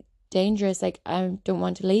quite dangerous, like I don't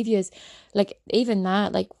want to leave you. Like even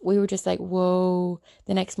that, like we were just like, whoa.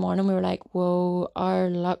 The next morning we were like, whoa, our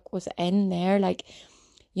luck was in there, like,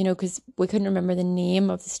 you know, because we couldn't remember the name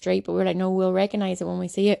of the street, but we were like, no, we'll recognize it when we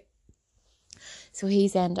see it. So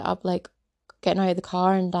he's ended up like getting out of the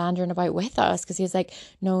car and dandering about with us, because he was like,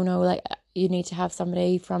 no, like you need to have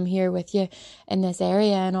somebody from here with you in this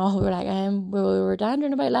area and all. We were like, we were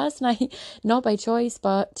dandering about last night, not by choice,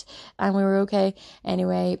 but, and we were okay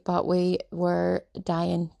anyway. But we were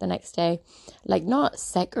dying the next day, like not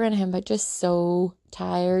sick or anything, but just so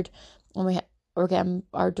tired. And we were getting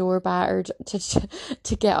our door battered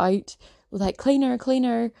to get out. We're like,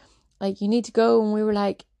 cleaner, like you need to go. And we were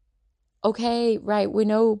like, okay, right, we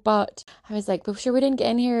know. But I was like, but sure, we didn't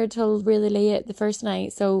get in here till really late the first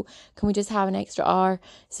night, so can we just have an extra hour?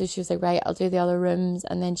 So she was like, right, I'll do the other rooms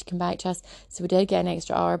and then she came back to us. So we did get an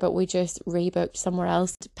extra hour, but we just rebooked somewhere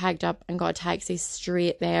else, packed up and got a taxi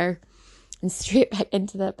straight there and straight back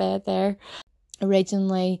into that bed there.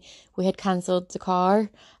 Originally we had cancelled the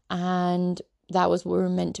car, and that was what we were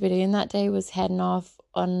meant to be doing that day, was heading off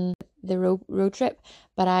on the road trip.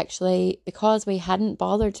 But actually, because we hadn't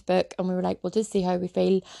bothered to book, and we were like, we'll just see how we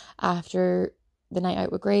feel after the night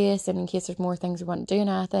out with Grace, and in case there's more things we want to do in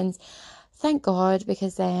Athens. Thank God,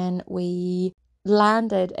 because then we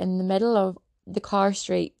landed in the middle of the car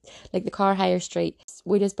street, like the car hire street.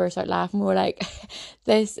 We just burst out laughing. We were like,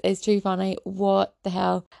 this is too funny, what the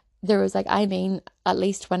hell. There was like, I mean, at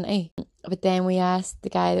least 20. But then we asked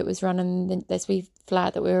the guy that was running this wee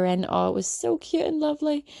flat that we were in. Oh, it was so cute and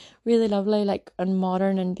lovely, really lovely, like, and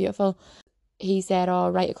modern and beautiful. He said, oh,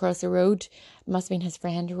 right across the road, must have been his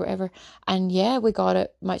friend or whatever. And yeah, we got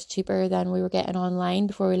it much cheaper than we were getting online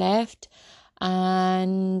before we left.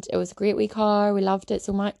 And it was a great wee car. We loved it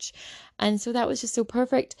so much. And so that was just so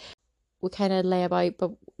perfect. We kind of lay about,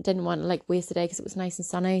 but didn't want to like waste the day because it was nice and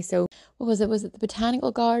sunny. So what was it? Was it the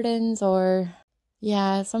botanical gardens, or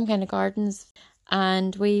yeah, some kind of gardens?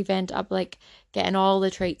 And we ended up like getting all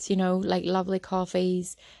the treats, you know, like lovely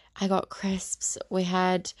coffees. I got crisps. We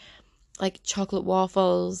had like chocolate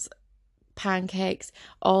waffles, pancakes,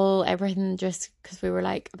 everything, just because we were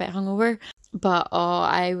like a bit hungover. But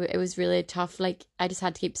it was really tough. Like I just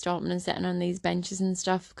had to keep stopping and sitting on these benches and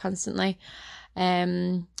stuff constantly.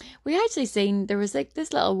 We actually seen there was like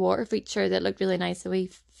this little water feature that looked really nice, the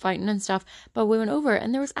wee fountain and stuff. But we went over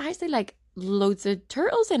and there was actually like loads of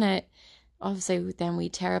turtles in it. Obviously, then we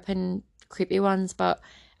terrapin creepy ones, but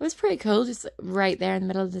it was pretty cool, just right there in the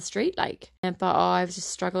middle of the street, like. But I was just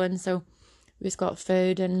struggling, so we just got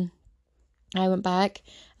food and I went back,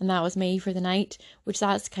 and that was me for the night. Which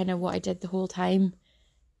that's kind of what I did the whole time.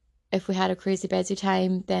 If we had a crazy busy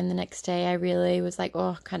time, then the next day I really was like,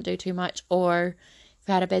 oh, can't do too much. Or if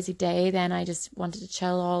we had a busy day, then I just wanted to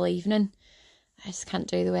chill all evening. I just can't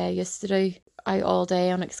do the way I used to do. Out all day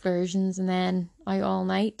on excursions and then out all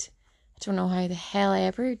night. I don't know how the hell I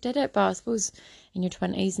ever did it, but I suppose in your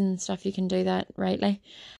 20s and stuff you can do that rightly.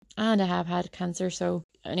 And I have had cancer, so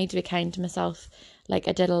I need to be kind to myself. Like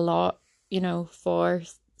I did a lot, you know, for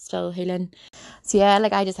still healing. So yeah,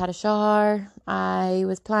 like I just had a shower. I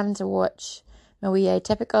was planning to watch my wee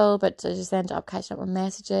Atypical, but I just ended up catching up with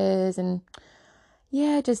messages and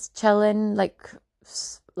yeah, just chilling like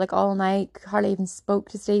all night. Hardly even spoke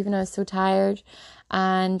to Stephen. I was so tired,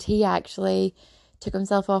 and he actually took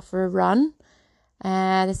himself off for a run.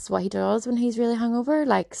 This is what he does when he's really hungover.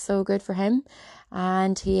 Like, so good for him.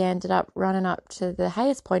 and he ended up running up to the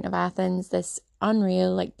highest point of Athens, this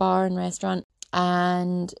unreal like bar and restaurant,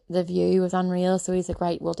 and the view was unreal. So he's like,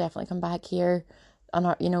 right, we'll definitely come back here on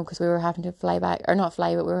our, because we were having to fly back, or not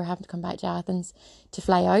fly, but we were having to come back to Athens to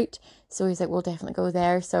fly out. So he's like, we'll definitely go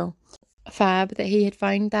there. So fab that he had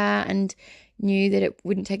found that and knew that it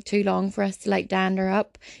wouldn't take too long for us to like dander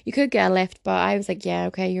up. You could get a lift, but I was like, yeah,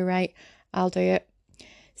 okay, you're right, I'll do it.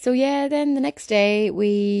 So yeah, then the next day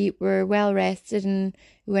we were well rested and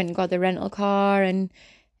we went and got the rental car,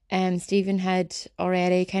 and Stephen had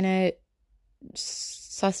already kind of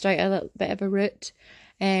sussed out a little bit of a route.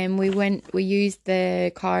 We used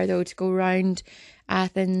the car though to go around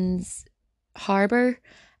Athens harbour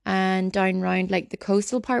and down round like the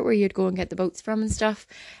coastal part where you'd go and get the boats from and stuff.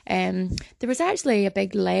 There was actually a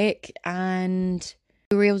big lake and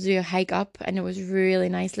we were able to do a hike up, and it was really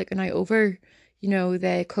nice looking out over,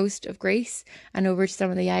 the coast of Greece and over to some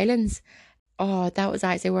of the islands. Oh, that was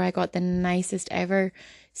actually where I got the nicest ever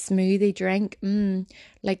smoothie drink.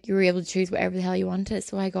 Like you were able to choose whatever the hell you wanted.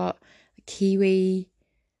 So I got kiwi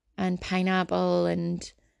and pineapple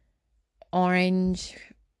and orange.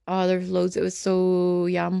 Oh, there's loads. It was so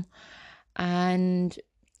yum. And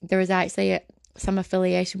there was actually some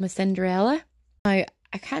affiliation with Cinderella. Now,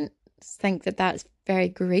 I can't think that that's very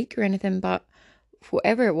Greek or anything, but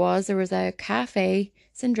whatever it was, there was a cafe,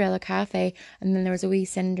 Cinderella cafe, and then there was a wee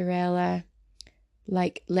Cinderella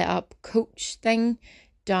like lit up coach thing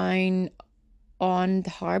down on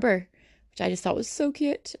the harbour, which I just thought was so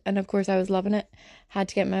cute. And of course I was loving it. Had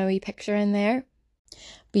to get my wee picture in there.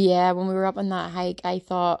 But yeah, when we were up on that hike, I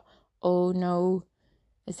thought, oh no,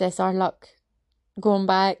 is this our luck going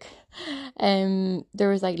back? There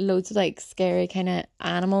was like loads of like scary kind of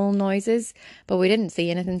animal noises, but we didn't see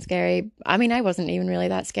anything scary. I mean, I wasn't even really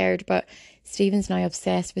that scared, but Stephen's now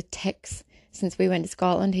obsessed with ticks. Since we went to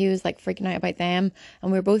Scotland, he was like freaking out about them,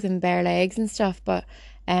 and we were both in bare legs and stuff. But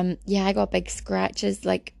yeah, I got big scratches,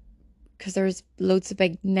 like, because there was loads of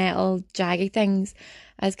big nettle jaggy things.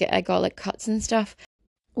 I got like cuts and stuff.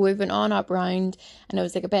 We went on up round, and it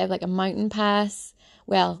was like a bit of like a mountain pass.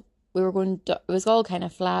 Well, we were going, it was all kind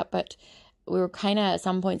of flat, but we were kind of at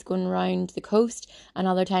some points going around the coast and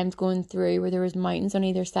other times going through where there was mountains on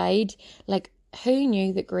either side. Like, who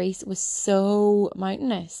knew that Greece was so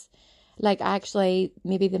mountainous? Like, actually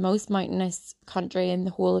maybe the most mountainous country in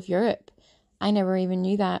the whole of Europe. I never even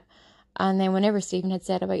knew that. And then whenever Stephen had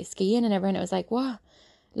said about skiing and everything, it was like, what?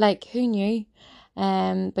 Like, who knew?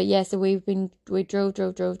 But yeah, so we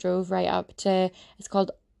drove right up to, it's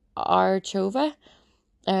called Archova,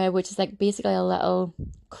 which is like basically a little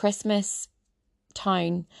Christmas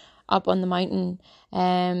town up on the mountain,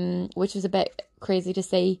 which was a bit crazy to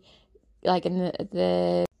see. Like in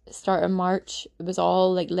the start of March, it was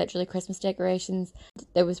all like literally Christmas decorations.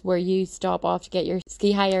 It was where you stop off to get your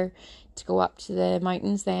ski hire to go up to the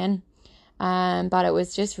mountains then. But it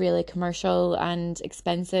was just really commercial and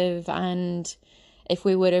expensive, and if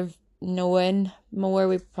we would have known more,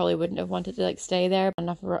 we probably wouldn't have wanted to like stay there.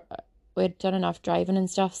 We'd done enough driving and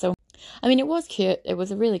stuff, so I mean, it was cute. It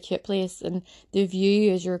was a really cute place, and the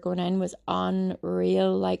view as you were going in was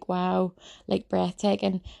unreal, like wow, like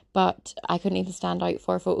breathtaking. But I couldn't even stand out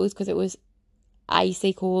for photos because it was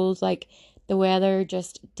icy cold. Like the weather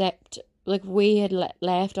just dipped. Like we had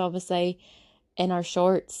left obviously in our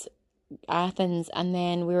shorts Athens, and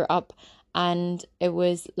then we were up and it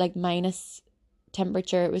was like minus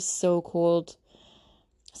temperature. It was so cold.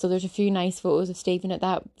 So there's a few nice photos of Stephen at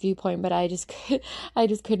that viewpoint, but I just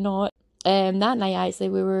could not. That night actually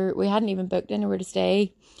we hadn't even booked anywhere to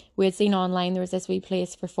stay. We had seen online there was this wee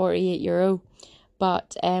place for €48,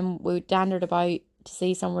 but we dandered about to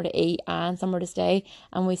see somewhere to eat and somewhere to stay,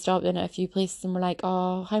 and we stopped in at a few places and we're like,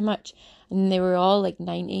 oh, how much? And they were all like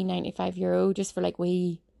 €95 just for like a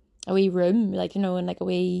wee room, like, in like a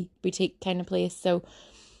wee boutique kind of place. So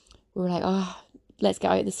we were like, oh, let's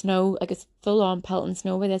get out of the snow. Like, it's full on pelting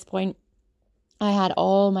snow by this point. I had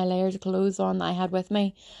all my layers of clothes on that I had with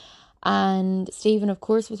me, and Stephen of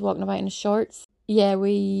course was walking about in his shorts. Yeah,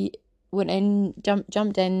 we went in,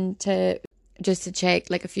 jumped in to just to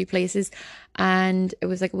check like a few places, and it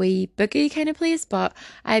was like a wee boogie kind of place. But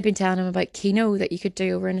I had been telling him about Keno that you could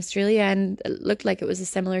do over in Australia, and it looked like it was a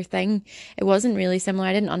similar thing. It wasn't really similar.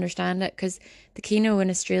 I didn't understand it because the Keno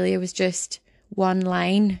in Australia was just one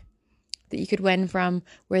line that you could win from,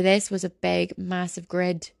 where this was a big massive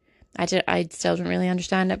grid. I still don't really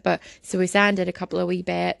understand it, but so we sat and did a couple of wee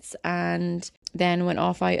bets and then went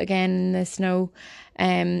off out again in the snow.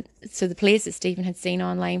 So the place that Stephen had seen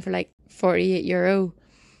online for like €48,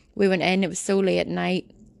 we went in. It was so late at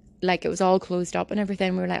night, like it was all closed up and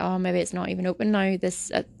everything. We were like, oh, maybe it's not even open now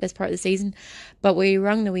this part of the season. But we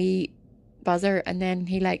rung the wee buzzer, and then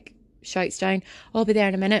he like shouts down, I'll be there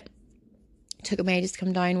in a minute. Took him ages to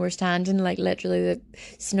come down. We're standing like literally the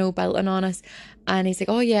snow belting on us, and he's like,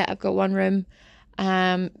 oh yeah, I've got one room,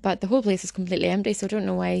 but the whole place was completely empty, so I don't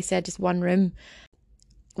know why he said just one room.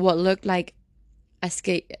 What looked like a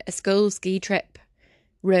school ski trip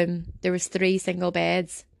room. There was 3 single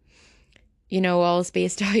beds, all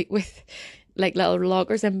spaced out with like little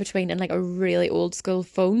lockers in between, and like a really old school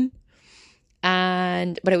phone.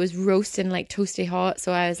 But it was roasting like toasty hot,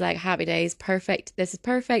 so I was like, happy days, perfect, this is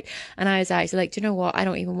perfect. And I was actually like, do you know what, I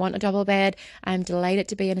don't even want a double bed. I'm delighted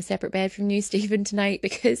to be in a separate bed from you, Stephen, tonight,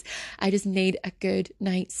 because I just need a good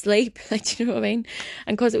night's sleep. Like, do you know what I mean?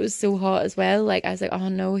 And because it was so hot as well, like I was like, oh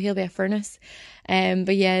no, he'll be a furnace.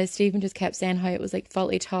 But yeah, Stephen just kept saying how it was like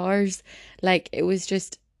Fawlty Towers. Like, it was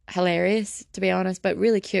just hilarious, to be honest, but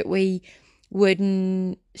really cute wee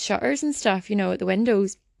wooden shutters and stuff, at the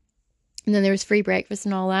windows. And then there was free breakfast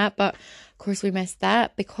and all that. But of course we missed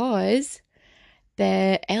that because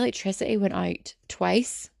the electricity went out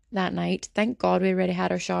twice that night. Thank God we already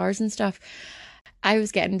had our showers and stuff. I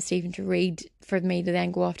was getting Stephen to read for me to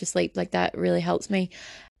then go off to sleep. Like, that really helps me.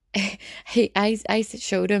 I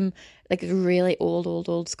showed him like really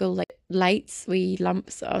old school like lights, wee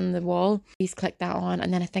lamps on the wall. He's clicked that on,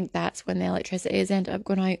 and then I think that's when the electricity has ended up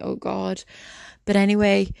going out. Oh God. But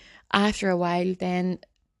anyway, after a while then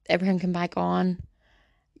everything came back on.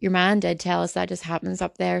 Your man did tell us that just happens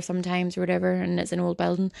up there sometimes or whatever, and it's an old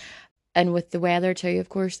building. And with the weather too, of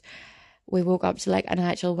course, we woke up to like an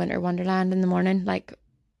actual winter wonderland in the morning, like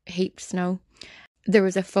heaped snow. There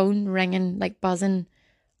was a phone ringing, like buzzing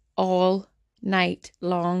all night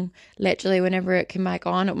long. Literally, whenever it came back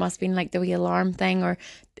on, it must have been like the wee alarm thing or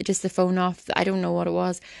just the phone off. I don't know what it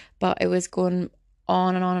was, but it was going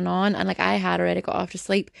on and on and on. And like, I had already got off to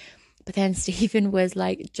sleep. But then Stephen was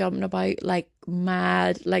like jumping about like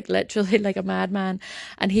mad, like literally like a madman.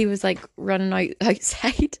 And he was like running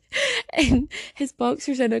outside in his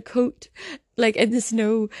boxers and a coat, like in the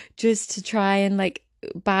snow, just to try and like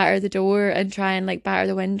batter the door and try and like batter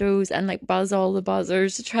the windows and like buzz all the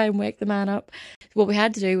buzzers to try and wake the man up. What we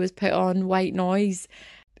had to do was put on white noise,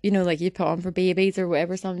 like you put on for babies or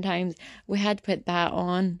whatever sometimes. We had to put that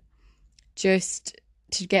on just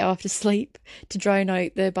to get off to sleep, to drown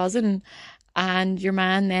out the buzzing. And your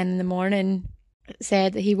man then in the morning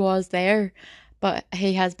said that he was there, but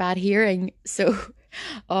he has bad hearing. So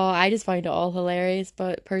I just found it all hilarious,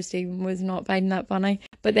 but poor Stephen was not finding that funny.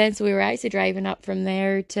 But then so we were actually driving up from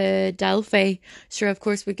there to Delphi. Sure, of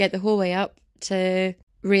course we get the whole way up to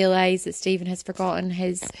realise that Stephen has forgotten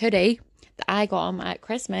his hoodie that I got him at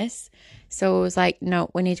Christmas. So it was like, no,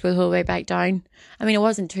 we need to go the whole way back down. I mean, it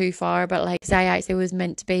wasn't too far, but like, 'cause I actually was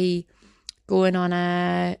meant to be going on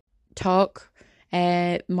a talk.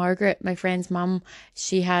 Margaret, my friend's mum,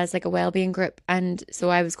 she has like a wellbeing group, and so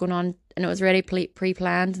I was going on, and it was already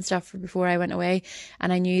pre-planned and stuff for before I went away,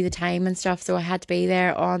 and I knew the time and stuff, so I had to be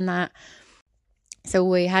there on that. So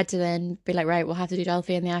we had to then be like, right, we'll have to do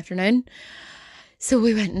Delphi in the afternoon. So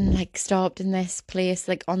we went and like stopped in this place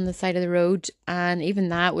like on the side of the road, and even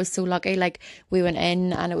that was so lucky. Like, we went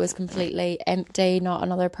in and it was completely empty, not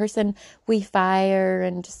another person. We fire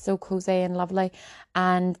and just so cozy and lovely.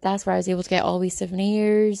 And that's where I was able to get all these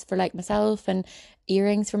souvenirs for like myself, and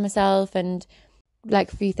earrings for myself, and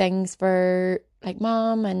like a few things for like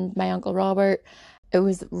mom and my uncle Robert. It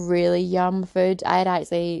was really yum food. I had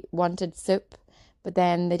actually wanted soup, but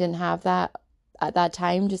then they didn't have that at that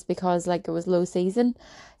time just because like it was low season.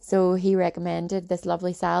 So he recommended this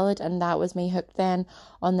lovely salad, and that was me hooked then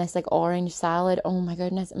on this like orange salad. Oh my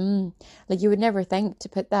goodness. Like, you would never think to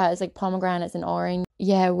put that as like pomegranates and orange.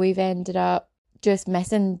 Yeah, we've ended up just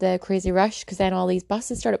missing the crazy rush because then all these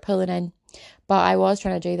buses started pulling in. But I was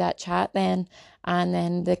trying to do that chat then, and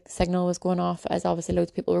then the signal was going off as obviously loads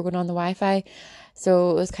of people were going on the Wi-Fi. So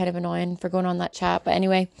it was kind of annoying for going on that chat. But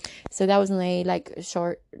anyway, so that was only like a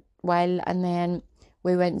short while, and then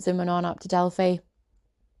we went zooming on up to Delphi,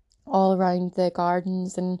 all around the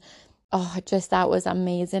gardens, and that was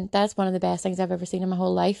amazing. That's one of the best things I've ever seen in my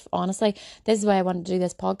whole life, honestly. This is why I wanted to do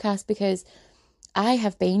this podcast, because I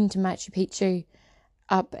have been to Machu Picchu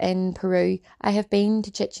up in Peru. I have been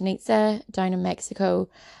to Chichen Itza down in Mexico.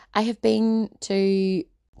 I have been to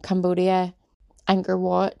Cambodia, Angkor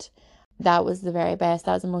Wat. That was the very best.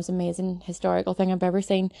 That was the most amazing historical thing I've ever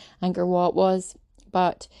seen. Angkor Wat was.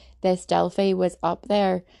 But this Delphi was up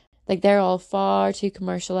there. Like, they're all far too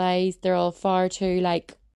commercialized. They're all far too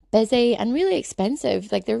like busy and really expensive.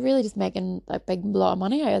 Like, they're really just making a big lot of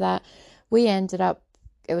money out of that. We ended up,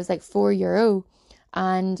 it was like €4,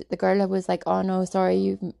 And the girl was like, oh no,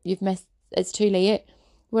 sorry, you've missed, it's too late.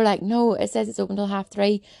 We're like, no, it says it's open till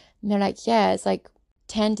 3:30. And they're like, yeah, it's like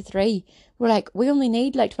 10 to 3. We're like, we only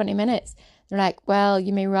need like 20 minutes. They're like, well,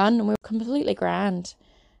 you may run. And we were completely grand.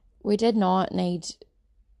 We did not need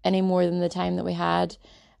any more than the time that we had.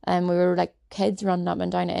 And we were like kids running up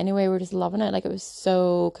and down it anyway. We were just loving it. Like, it was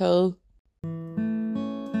so cool.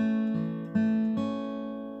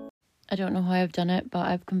 I don't know how I've done it, but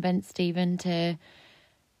I've convinced Stephen to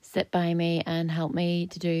sit by me and help me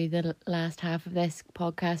to do the last half of this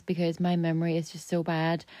podcast because my memory is just so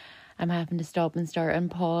bad. I'm having to stop and start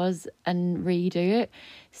and pause and redo it.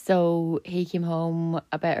 So he came home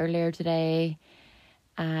a bit earlier today,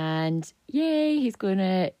 and yay, he's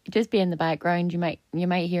gonna just be in the background. You might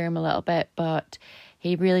hear him a little bit, but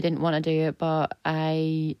he really didn't want to do it, but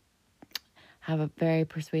I have a very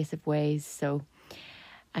persuasive ways, so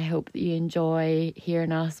I hope that you enjoy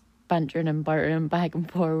hearing us bantering and bartering back and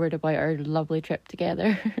forward about our lovely trip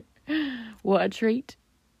together. What a treat.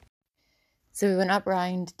 So we went up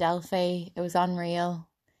around Delphi. It was unreal.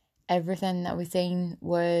 Everything that we seen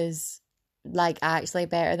was like actually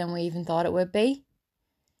better than we even thought it would be.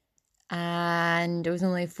 And it was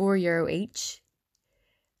only €4 each.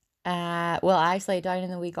 Well, actually down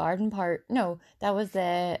in the wee garden part, no, that was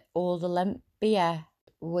the old Olympia.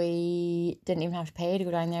 We didn't even have to pay to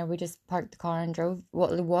go down there. We just parked the car and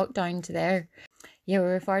walked down to there. Yeah, we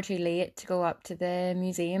were far too late to go up to the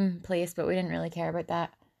museum place, but we didn't really care about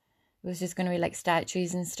that. It was just going to be like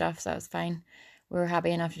statues and stuff, so that was fine. We were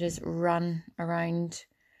happy enough to just run around,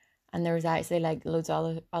 and there was actually like loads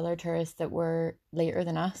of other tourists that were later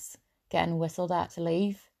than us getting whistled at to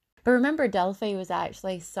leave. But remember, Delphi was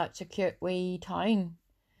actually such a cute wee town.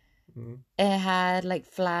 Mm-hmm. It had like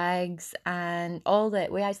flags and all that.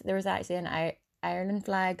 There was actually an Ireland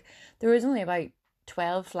flag. There was only about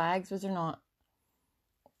 12 flags, was there not?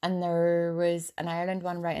 And there was an Ireland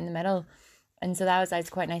one right in the middle. And so that was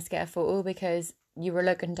actually quite nice to get a photo because you were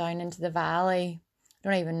looking down into the valley. I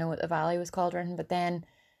don't even know what the valley was called or anything, but then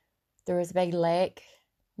there was a big lake.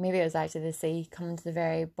 Maybe it was actually the sea coming to the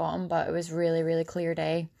very bottom, but it was really, really clear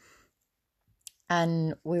day.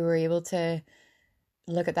 And we were able to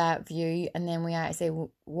look at that view, and then we actually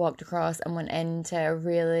walked across and went into a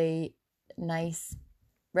really nice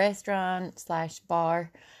restaurant /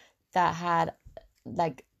 bar that had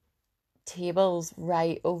like tables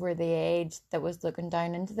right over the edge that was looking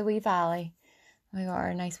down into the wee valley. We got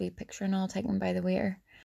our nice wee picture and all taken by the waiter.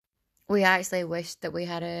 We actually wished that we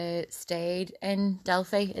had stayed in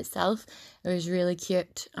Delphi itself. It was really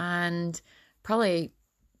cute and probably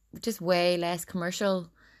just way less commercial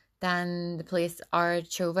than the place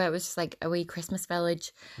Arachova. It was just like a wee Christmas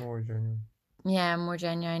village. More genuine. Yeah, more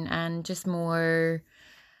genuine and just more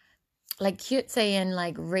like cutesy and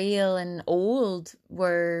like real and old,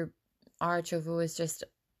 where Arachova was just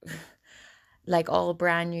like all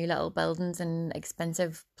brand new little buildings and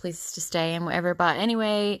expensive places to stay and whatever. But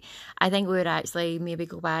anyway, I think we would actually maybe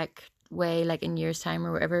go back way like in years time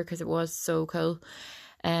or whatever, because it was so cool.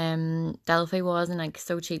 Delphi was, and like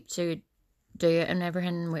so cheap to do it and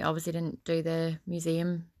everything. We obviously didn't do the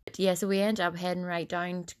museum. But yeah, so we ended up heading right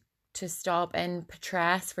down to stop in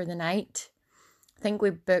Patras for the night. I think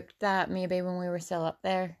we booked that maybe when we were still up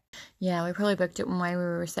there. Yeah, we probably booked it when we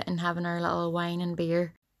were sitting having our little wine and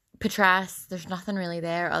beer. Patras, there's nothing really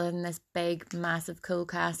there other than this big, massive, cool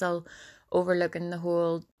castle overlooking the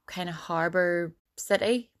whole kind of harbour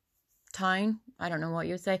city, town. I don't know what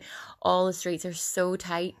you would say. All the streets are so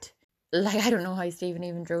tight. Like, I don't know how Stephen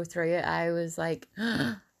even drove through it. I was like,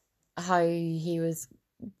 how he was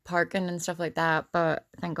parking and stuff like that. But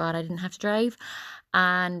thank God I didn't have to drive.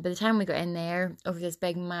 And by the time we got in there, over this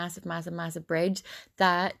big, massive, massive, massive bridge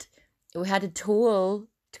that we had to toll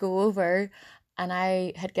to go over. And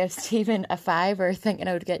I had given Stephen a $5 thinking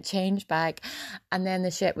I would get change back. And then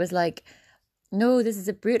the ship was like, no, this is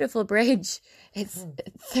a beautiful bridge. It's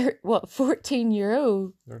 €14.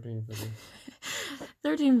 $13.50.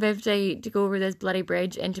 $13.50 to go over this bloody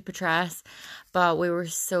bridge into Patras. But we were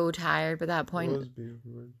so tired by that point. It was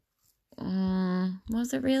beautiful.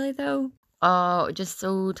 Was it really though? Oh, just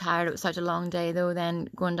so tired. It was such a long day though, then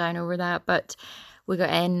going down over that. But we got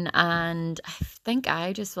in, and I think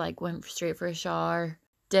I just like went straight for a shower.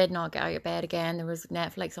 Did not get out of bed again. There was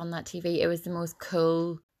Netflix on that TV. It was the most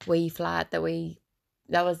cool wee flat that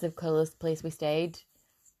was the coolest place we stayed.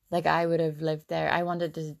 Like, I would have lived there. I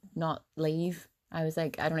wanted to not leave. I was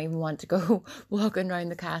like, I don't even want to go walking around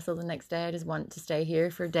the castle the next day. I just want to stay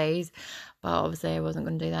here for days. But obviously I wasn't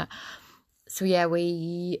going to do that. So yeah,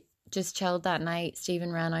 we just chilled that night.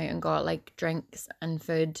 Stephen ran out and got like drinks and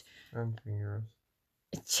food. And fingers.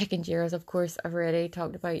 Chicken gyros, of course. I've already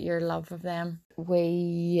talked about your love of them.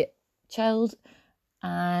 We chilled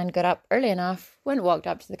and got up early enough, walked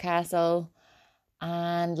up to the castle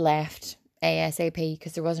and left ASAP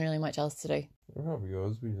because there wasn't really much else to do. It probably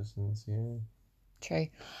was, we just didn't see any. True.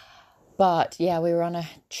 But yeah, we were on a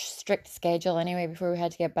strict schedule anyway before we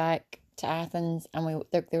had to get back to Athens, and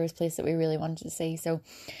there was a place that we really wanted to see. So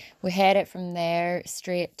we headed from there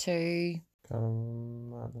straight to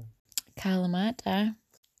Kalamata.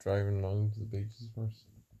 Driving along to the beaches first.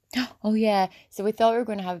 Oh yeah, so we thought we were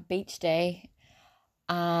going to have a beach day,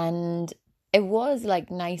 and it was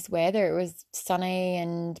like nice weather. It was sunny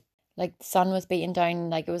and like the sun was beating down,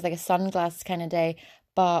 like it was like a sunglass kind of day,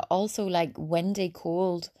 but also like windy,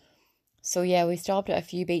 cold. So yeah, we stopped at a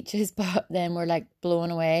few beaches, but then we're like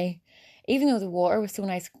blown away. Even though the water was so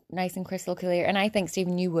nice and crystal clear, and I think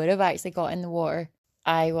Stephen, you would have actually got in the water.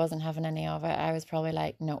 I wasn't having any of it. I was probably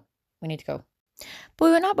like, no, we need to go. But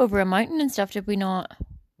we went up over a mountain and stuff, did we not?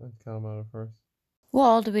 Went to Kalamata first. What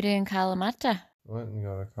all did we do in Kalamata? Went and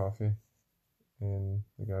got a coffee, and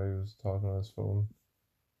the guy was talking on his phone,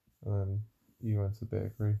 and then he went to the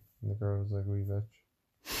bakery, and the girl was like, wee bitch.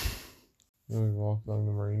 And we walked along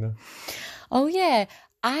the marina. Oh yeah,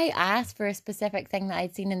 I asked for a specific thing that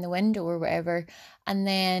I'd seen in the window or whatever, and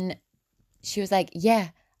then she was like, yeah,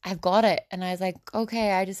 I've got it. And I was like,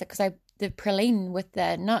 okay, the praline with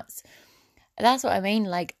the nuts. That's what I mean.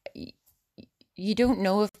 Like, you don't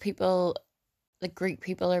know if people, like Greek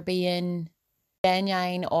people, are being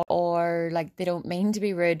genuine or like they don't mean to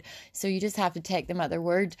be rude. So you just have to take them at their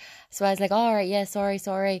word. So I was like, all right, yeah, sorry.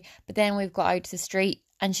 But then we've got out to the street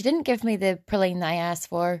and she didn't give me the praline that I asked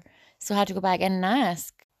for. So I had to go back in and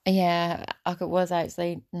ask. Yeah, it was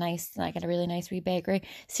actually nice. Like, at a really nice wee bakery.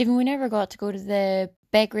 Stephen, we never got to go to the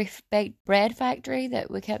bakery baked bread factory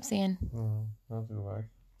that we kept seeing. Oh, I'll have to go back.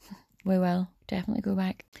 We will definitely go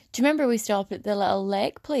back. Do you remember we stopped at the little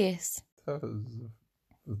lake place? That was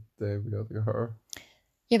the day we got the car.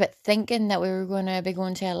 Yeah, but thinking that we were going to be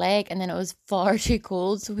going to a lake, and then it was far too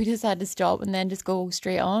cold, so we just had to stop and then just go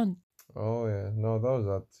straight on. Oh yeah, no, that was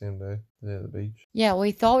that same day, the day of the beach. Yeah,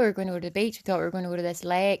 we thought we were going to go to the beach. We thought we were going to go to this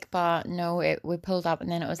lake, but no, we pulled up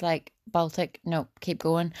and then it was like, Baltic, no, keep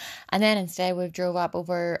going. And then instead we drove up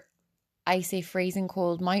over icy, freezing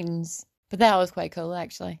cold mountains. But that was quite cool,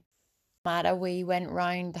 actually. We went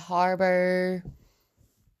round the harbour,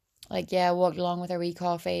 like, yeah, walked along with our wee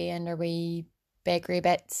coffee and our wee bakery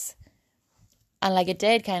bits, and like it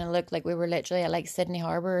did kind of look like we were literally at like Sydney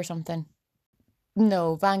Harbour or something.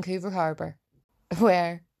 No, Vancouver Harbour.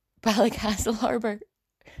 Where? Ballycastle Harbour.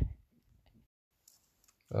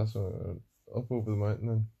 That's up over the mountain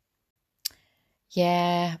then.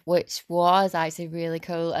 Yeah, which was actually really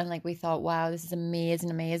cool, and like we thought, wow, this is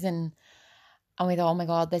amazing, and we thought, oh my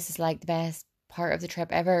god, this is like the best part of the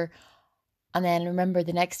trip ever. And then remember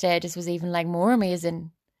the next day it just was even like more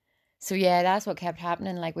amazing. So yeah, that's what kept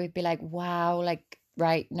happening. Like, we'd be like, wow, like,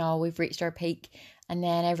 right, no, we've reached our peak. And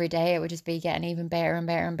then every day it would just be getting even better and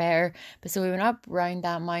better and better. But so we went up round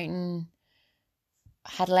that mountain,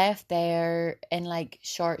 had left there in like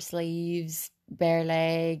short sleeves, bare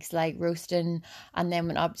legs, like roasting, and then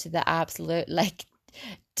went up to the absolute like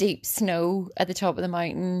deep snow at the top of the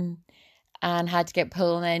mountain and had to get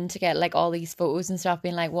pulling in to get like all these photos and stuff,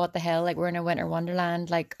 being like, what the hell, like we're in a winter wonderland,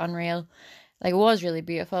 like unreal. Like, it was really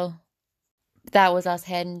beautiful. That was us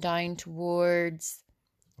heading down towards,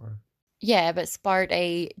 yeah, but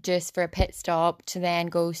Sparta, just for a pit stop to then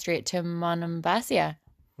go straight to Monemvasia.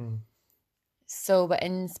 So, but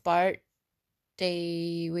in Sparta,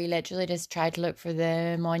 we literally just tried to look for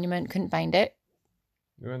the monument, couldn't find it.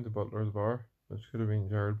 We went to Butler's Bar, which could have been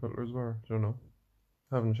Jared Butler's Bar. Don't know.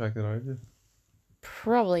 Haven't checked it out yet.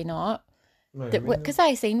 Probably not. Because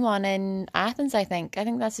I seen one in Athens, I think. I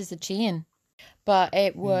think that's just a chain. But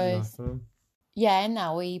it was, yeah, in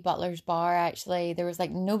that wee Butler's Bar, actually. There was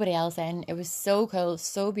like nobody else in. It was so cool,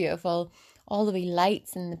 so beautiful. All the wee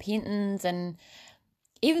lights and the paintings, and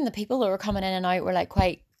even the people that were coming in and out were like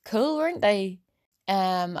quite cool, weren't they?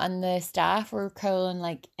 And the staff were cool and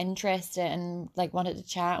like interested and like wanted to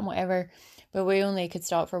chat and whatever. But we only could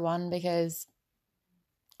stop for one because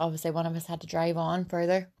obviously one of us had to drive on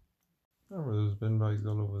further. Oh, there's bin bags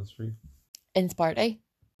all over the street. In Sparta.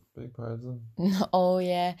 Big piles of them. Oh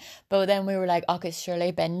yeah. But then we were like, oh, it's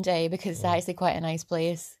surely bin day because it's actually quite a nice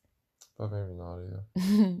place. But maybe not,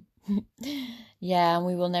 yeah. Yeah, and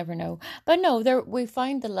we will never know. But no, we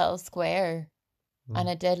found the little square and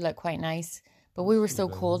it did look quite nice. But we were so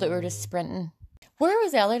cold that we were just sprinting. Where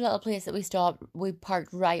was the other little place that we stopped? We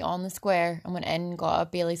parked right on the square and went in and got a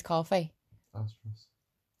Bailey's coffee.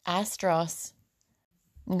 Astros.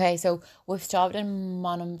 Okay, so we've stopped in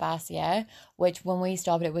Monemvasia, which when we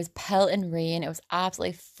stopped, it was pelting rain. It was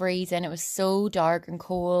absolutely freezing. It was so dark and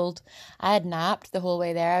cold. I had napped the whole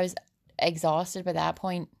way there. I was exhausted by that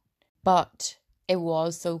point, but it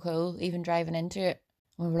was so cool, even driving into it.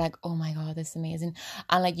 We were like, oh my God, this is amazing.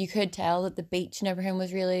 And like you could tell that the beach and everything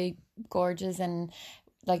was really gorgeous. And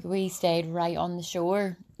like we stayed right on the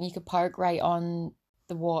shore. You could park right on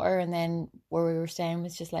the water, and then where we were staying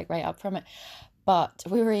was just like right up from it. But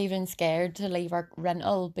we were even scared to leave our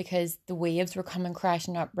rental because the waves were coming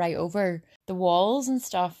crashing up right over the walls and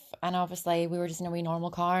stuff. And obviously we were just in a wee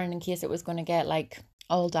normal car, and in case it was going to get like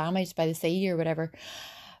all damaged by the sea or whatever.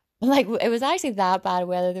 Like it was actually that bad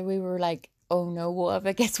weather that we were like, oh no, what if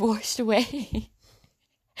it gets washed away?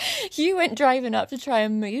 You went driving up to try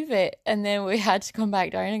and move it, and then we had to come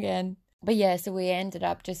back down again. But yeah, so we ended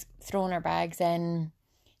up just throwing our bags in,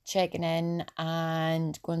 checking in,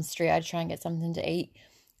 and going straight out to try and get something to eat.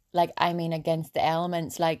 Like, I mean, against the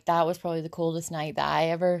elements. Like, that was probably the coldest night that I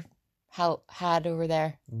ever had over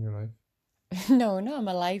there. In your life? No, not in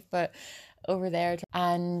my life, but over there.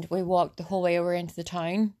 And we walked the whole way over into the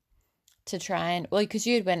town to try and, well, because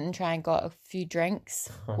you had went and tried and got a few drinks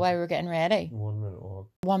while we were getting ready. 1 minute walk.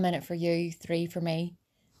 1 minute for you, 3 for me.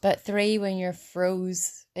 But 3 when you're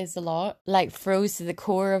froze is a lot. Like froze to the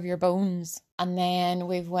core of your bones. And then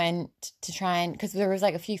we went to try and, because there was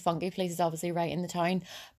like a few funky places obviously right in the town.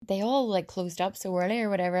 They all like closed up so early or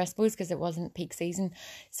whatever, I suppose, because it wasn't peak season.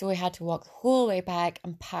 So we had to walk the whole way back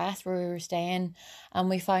and past where we were staying. And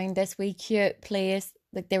we found this wee cute place.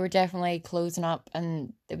 Like they were definitely closing up,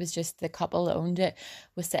 and it was just the couple that owned it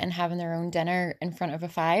was sitting having their own dinner in front of a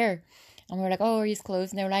fire. And we were like, oh, are you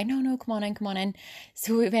closed? And they were like, no, come on in.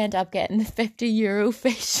 So we've ended up getting the €50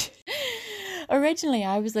 fish. Originally,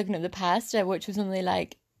 I was looking at the pasta, which was only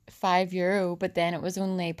like €5, but then it was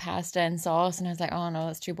only pasta and sauce. And I was like, oh no,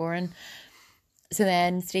 that's too boring. So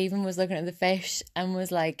then Stephen was looking at the fish and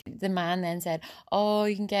was like, the man then said, oh,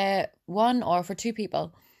 you can get one or for 2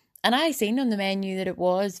 people. And I seen on the menu that it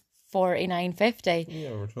was $49.50. Yeah,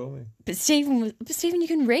 never told me. But Stephen, you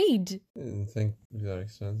can read. I didn't think it was that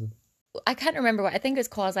expensive. I can't remember what. I think it's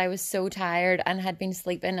because I was so tired and had been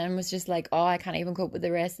sleeping and was just like, oh, I can't even cope with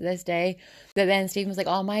the rest of this day. But then Stephen was like,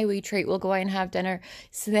 oh, my wee treat, we'll go out and have dinner.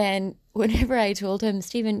 So then whenever I told him,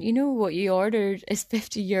 Stephen, you know what you ordered is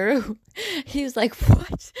 €50. He was like,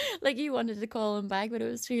 what? Like he wanted to call him back, but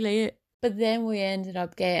it was too late. But then we ended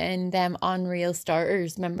up getting them unreal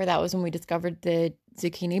starters. Remember, that was when we discovered the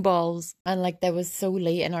zucchini balls. And like that was so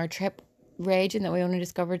late in our trip, raging that we only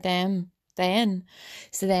discovered them then.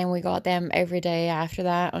 So then we got them every day after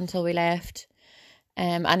that until we left.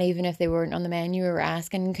 And even if they weren't on the menu, we were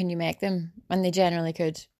asking, can you make them? And they generally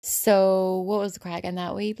could. So what was the crack in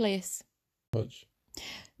that wee place? Much.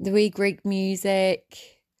 The wee Greek music,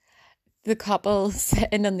 the couple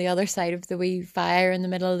sitting on the other side of the wee fire in the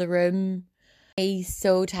middle of the room. He's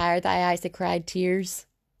so tired that I actually cried tears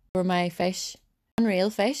for my fish. Unreal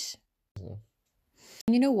fish. Yeah.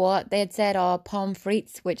 And you know what? They had said, oh, pommes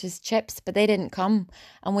frites, which is chips, but they didn't come.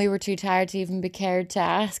 And we were too tired to even be cared to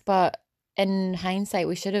ask. But in hindsight,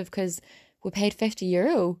 we should have, because we paid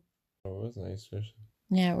 €50. Oh, it was nice fish.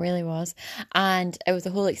 Yeah, it really was. And it was a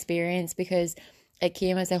whole experience because it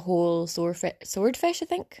came as a whole swordfish, I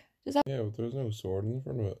think. Is that? Yeah, but there was no sword in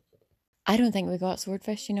front of it. I don't think we got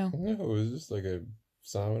swordfish, you know. No, it was just like a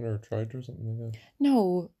salmon or a trout or something like that.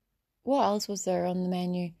 No. What else was there on the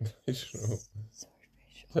menu? I don't know. Swordfish.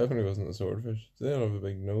 Definitely wasn't a swordfish. They don't have a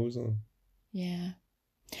big nose on them. Yeah.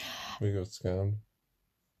 We got scammed.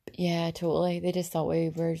 Yeah, totally. They just thought we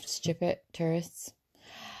were stupid tourists.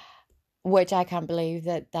 Which I can't believe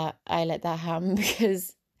that I let that happen,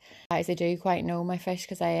 because I actually do quite know my fish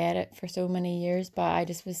because I ate it for so many years, but I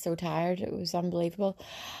just was so tired. It was unbelievable.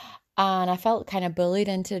 And I felt kind of bullied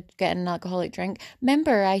into getting an alcoholic drink.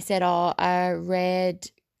 Remember I said, oh,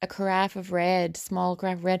 a carafe of red, small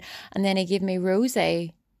carafe of red, and then he gave me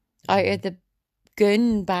rosé out of the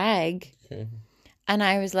goon bag. Okay. And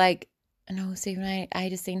I was like, no, Stephen, I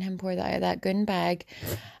just seen him pour that out of that goon bag.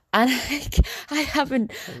 And I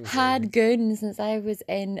haven't had goon since I was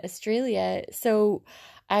in Australia. So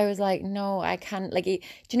I was like, no, I can't. Like, do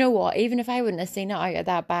you know what? Even if I wouldn't have seen it out of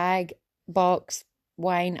that bag, box,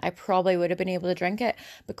 wine, I probably would have been able to drink it.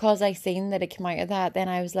 Because I seen that it came out of that, then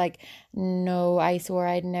I was like, no, I swore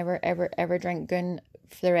I'd never, ever, ever drink goon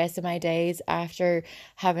for the rest of my days after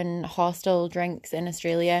having hostel drinks in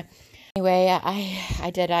Australia. Anyway,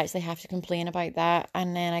 I did actually have to complain about that,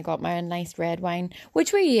 and then I got my nice red wine,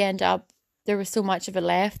 which we end up, there was so much of it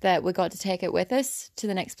left that we got to take it with us to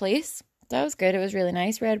the next place. That was good. It was really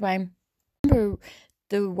nice red wine. I remember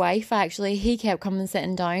the wife actually, he kept coming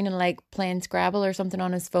sitting down and like playing Scrabble or something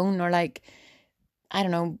on his phone, or like, I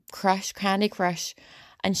don't know, Candy Crush.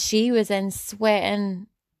 And she was in sweating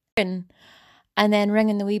and then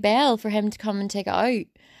ringing the wee bell for him to come and take it out.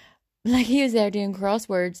 Like he was there doing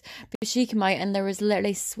crosswords, but she came out and there was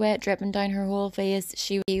literally sweat dripping down her whole face.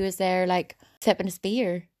 He was there like sipping a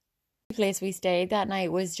spear. The place we stayed that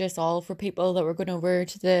night was just all for people that were going over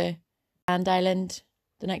to the Grand Island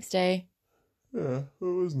the next day. Yeah, it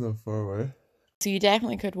wasn't that far away. So you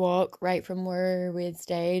definitely could walk right from where we had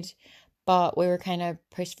stayed, but we were kind of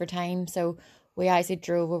pushed for time, so we actually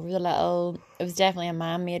drove over the little, it was definitely a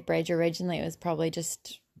man-made bridge originally. It was probably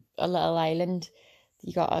just a little island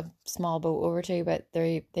you got a small boat over to, but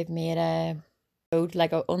they've made a road,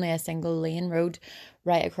 like only a single lane road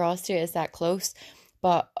right across to it. It's that close.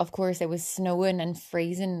 But of course it was snowing and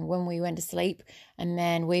freezing when we went to sleep, and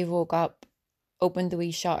then we woke up, opened the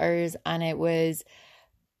wee shutters, and it was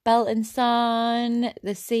belting sun.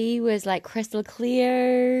 The sea was like crystal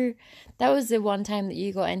clear. That was the one time that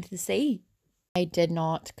you got into the sea. I did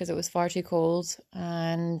not, because it was far too cold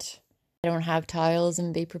and I don't have towels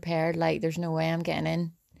and be prepared. Like, there's no way I'm getting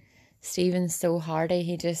in. Stephen's so hardy.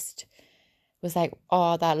 He just was like,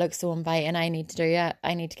 oh, that looks so inviting. I need to do it.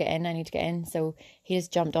 I need to get in. So he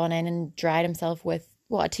just jumped on in and dried himself with,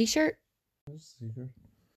 what, a t-shirt?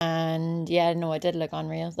 And yeah, no, it did look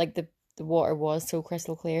unreal. Like, the water was so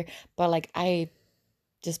crystal clear. But, like, I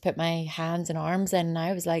just put my hands and arms in and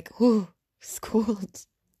I was like, whew, it's cold.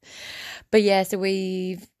 But yeah, so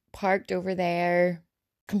we've parked over there,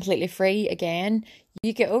 completely free again.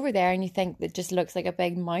 You get over there and you think that just looks like a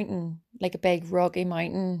big mountain, like a big rocky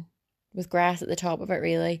mountain with grass at the top of it,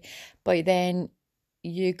 really. But then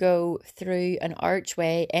you go through an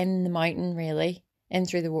archway in the mountain, really, in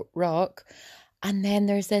through the rock, and then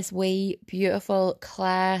there's this wee beautiful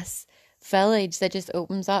class village that just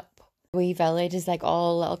opens up. Wee village is like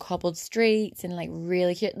all little cobbled streets and like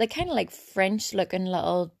really cute, like kind of like French looking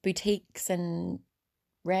little boutiques and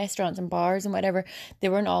restaurants and bars and whatever. They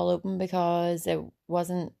weren't all open because it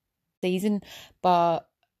wasn't season, but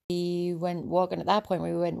we went walking at that point.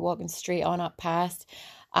 We went walking straight on up past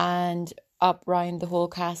and up round the whole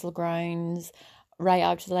castle grounds, right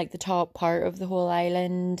up to like the top part of the whole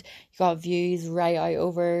island. You got views right out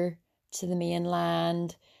over to the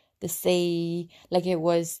mainland, the sea. Like, that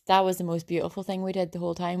was the most beautiful thing we did the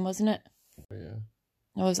whole time, wasn't it? Yeah.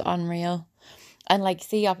 It was unreal. And like,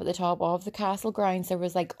 see, up at the top of the castle grounds, there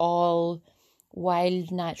was like all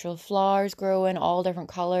wild natural flowers growing, all different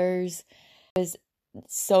colours. It was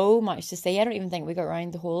so much to see. I don't even think we got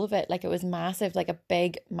around the whole of it. Like, it was massive, like a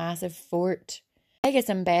big massive fort. I think it's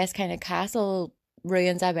the best kind of castle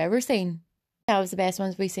ruins I've ever seen. That was the best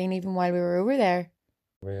ones we seen even while we were over there.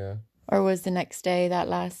 Yeah. Or was the next day, that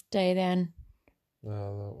last day then? No,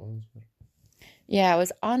 that one's better. Yeah, it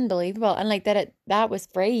was unbelievable. And like that was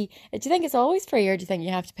free. Do you think it's always free, or do you think you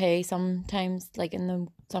have to pay sometimes, like in the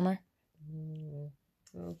summer?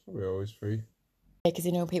 It's probably always free. Because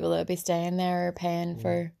you know, people that would be staying there are paying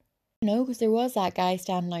for. No, because there was that guy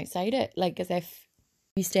standing outside it, like as if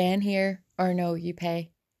you staying here or no, you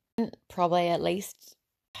pay. Probably at least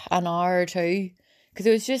an hour or two, because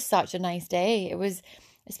it was just such a nice day. It was,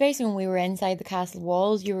 especially when we were inside the castle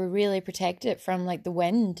walls, you were really protected from like the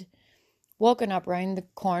wind. Walking up round the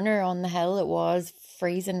corner on the hill, it was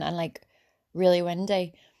freezing and like really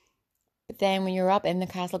windy. But then when you're up in the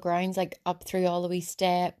castle grounds, like up through all the wee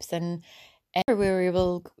steps, and we were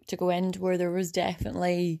able to go into where there was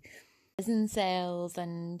definitely prison cells,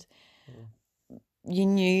 and you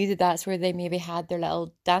knew that that's where they maybe had their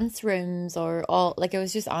little dance rooms or all, like it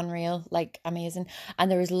was just unreal, like amazing. And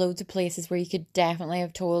there was loads of places where you could definitely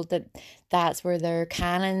have told that that's where their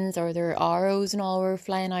cannons or their arrows and all were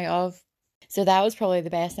flying out of. So that was probably the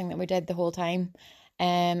best thing that we did the whole time.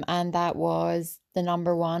 And that was the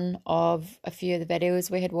number one of a few of the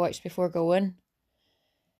videos we had watched before going.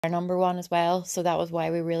 Our number one as well. So that was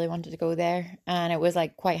why we really wanted to go there. And it was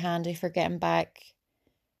like quite handy for getting back.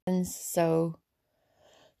 And so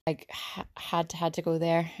like had to go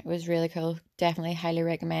there. It was really cool. Definitely highly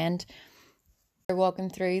recommend. We're walking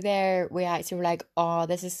through there. We actually were like, oh,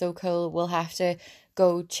 this is so cool. We'll have to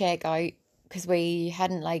go check out, because we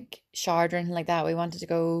hadn't like showered or anything like that. We wanted to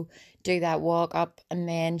go do that walk up and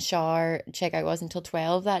then shower. Checkout wasn't until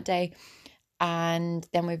 12 that day. And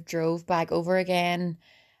then we drove back over again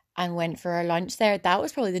and went for our lunch there. That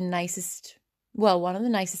was probably the nicest, well, one of the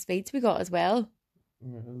nicest feeds we got as well.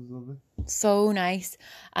 Yeah, it was lovely. So nice.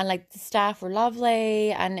 And like the staff were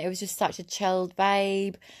lovely, and it was just such a chilled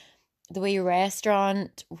vibe. The wee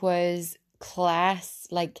restaurant was class.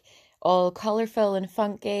 Like, all colourful and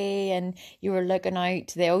funky, and you were looking out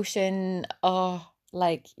to the ocean. Oh,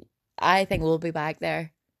 like, I think we'll be back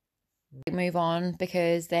there. Move on,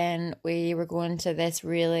 because then we were going to this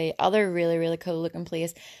really cool looking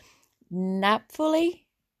place, Napoli.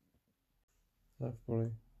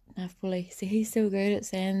 Napoli. See, he's so good at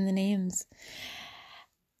saying the names.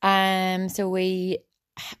 So we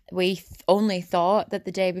only thought that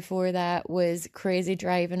the day before that was crazy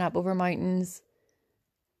driving up over mountains.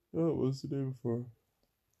 Oh, it was the day before.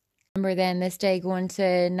 Remember then this day going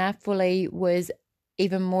to Napoli was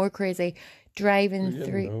even more crazy. Driving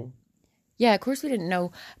through. Know. Yeah, of course we didn't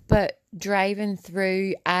know, but driving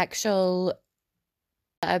through actual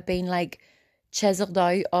that have been like chiseled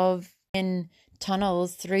out of in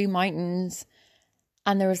tunnels through mountains,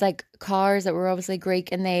 and there was like cars that were obviously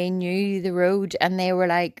Greek and they knew the road and they were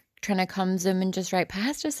like trying to come zooming just right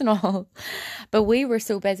past us and all. But we were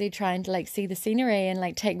so busy trying to like see the scenery and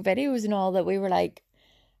like take videos and all that we were like,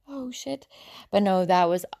 oh shit. But no, that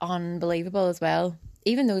was unbelievable as well.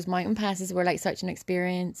 Even those mountain passes were like such an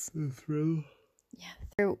experience. The thrill. Yeah.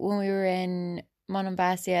 When we were in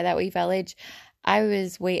Monemvasia, that wee village, I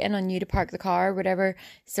was waiting on you to park the car or whatever.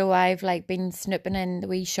 So I've like been snooping in the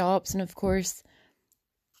wee shops, and of course,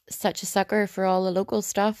 such a sucker for all the local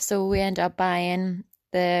stuff. So we end up buying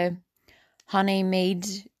the honey mead.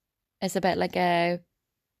 It's a bit like a...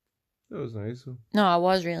 That was nice. No, it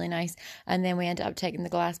was really nice. And then we ended up taking the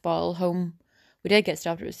glass bottle home. We did get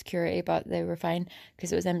stopped with security, but they were fine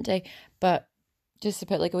because it was empty. But just to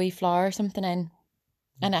put like a wee flower or something in.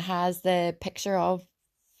 And it has the picture of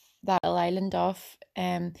that little island off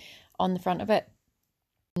on the front of it.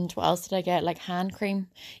 And what else did I get? Like hand cream.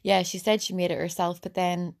 Yeah, she said she made it herself, but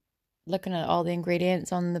then looking at all the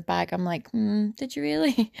ingredients on the bag, I'm like, did you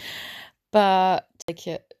really? But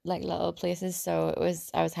cute, like little places. So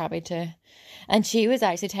I was happy to. And she was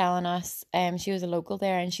actually telling us, she was a local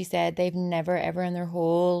there, and she said they've never ever in their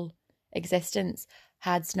whole existence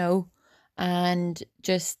had snow. And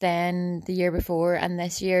just then the year before and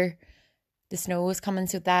this year the snow was coming,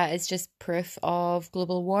 so that is just proof of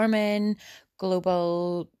global warming,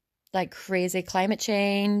 global like crazy climate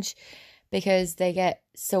change, because they get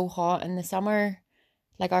so hot in the summer.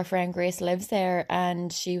 Like our friend Grace lives there,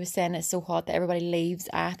 and she was saying it's so hot that everybody leaves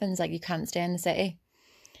Athens, like you can't stay in the city.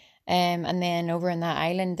 And then over in that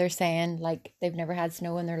island they're saying like they've never had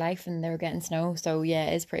snow in their life and they were getting snow. So yeah,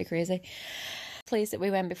 it's pretty crazy. Place that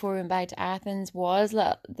we went before we went back to Athens was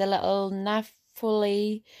the little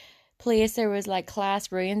Napoli place. There was like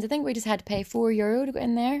class ruins. I think we just had to pay €4 to go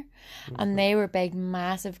in there. And they were big,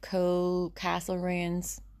 massive, cool castle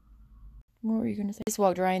ruins. What were you going to say? Just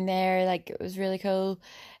walked around there, like it was really cool.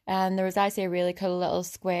 And there was actually a really cool little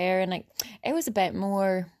square, and like it was a bit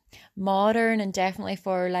more modern and definitely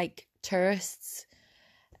for like tourists.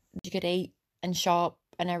 You could eat and shop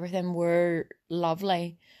and everything were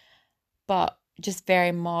lovely, but just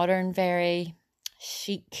very modern, very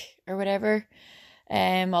chic or whatever.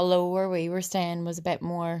 Although where we were staying was a bit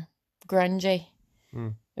more grungy.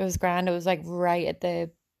 It was grand. It was like right at the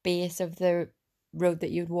base of the road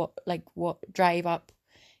that you'd drive up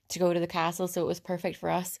to go to the castle, so it was perfect for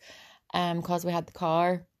us because we had the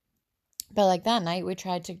car. But like that night we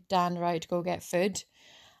tried to dander out to go get food,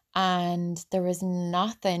 and there was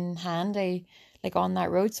nothing handy like on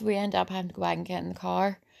that road, so we ended up having to go back and get in the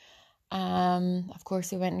car. Of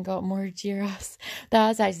course we went and got more gyros. That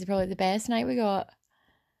was actually probably the best night we got,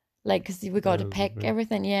 like because we got to pick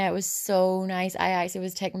everything. Yeah, it was so nice. I actually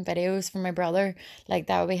was taking videos for my brother, like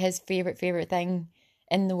that would be his favorite thing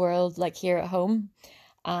in the world, like here at home.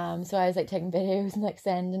 So I was like taking videos and like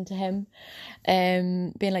sending to him,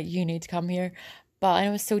 being like, you need to come here. But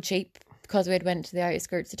it was so cheap because we had went to the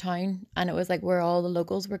outskirts of town, and it was like where all the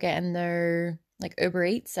locals were getting their like Uber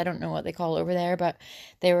Eats. I don't know what they call it over there, but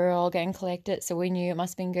they were all getting collected, so we knew it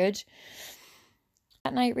must have been good.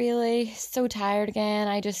 That night, really, so tired again.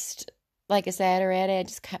 I just, like I said already,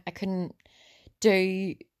 I couldn't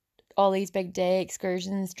do all these big day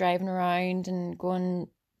excursions, driving around and going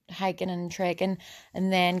hiking and trekking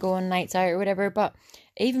and then going nights out or whatever. But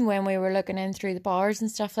even when we were looking in through the bars and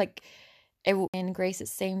stuff, like in Greece, it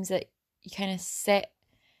seems that you kind of sit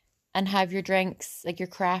and have your drinks, like your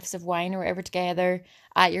crafts of wine or whatever, together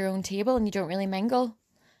at your own table, and you don't really mingle.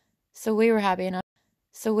 So we were happy enough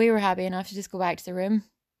to just go back to the room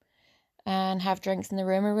and have drinks in the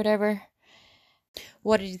room or whatever.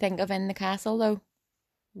 What did you think of in the castle though?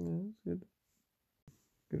 Yeah, it was good.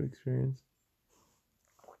 Good experience.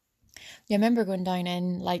 Yeah, I remember going down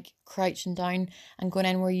in, like crouching down and going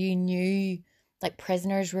in where you knew like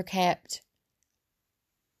prisoners were kept,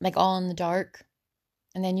 like all in the dark,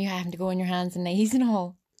 and then you having to go on your hands and knees and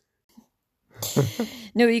all.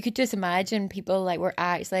 No, you could just imagine people like were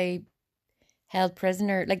actually held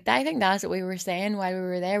prisoner. Like I think that's what we were saying while we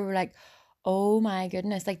were there. We were like, oh my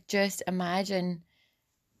goodness, like just imagine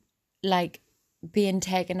like being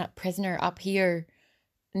taken up prisoner up here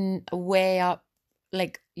and way up,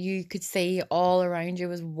 like you could see all around you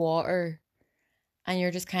was water and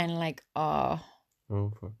you're just kind of like, oh,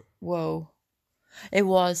 Fuck. whoa. It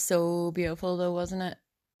was so beautiful though, wasn't it?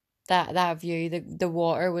 That view, the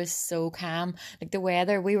water was so calm. Like the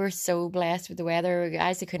weather, we were so blessed with the weather. I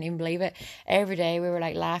actually couldn't even believe it. Every day we were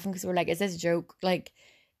like laughing because we were like, is this a joke? Like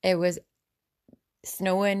it was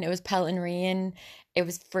snowing, it was pelting rain, it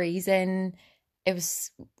was freezing, it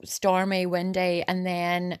was stormy, windy, and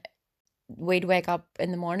then we'd wake up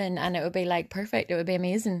in the morning and it would be like perfect. It would be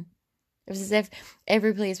amazing. It was as if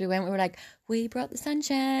every place we went, we were like, we brought the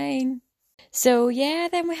sunshine. So yeah,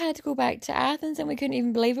 then we had to go back to Athens and we couldn't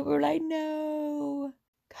even believe it. We were like, no,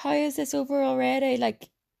 how is this over already? Like,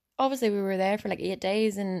 obviously we were there for like 8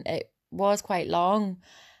 days and it was quite long.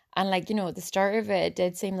 And like, you know, at the start of it, it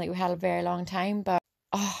did seem like we had a very long time. But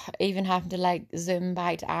even having to like zoom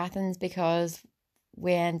back to Athens because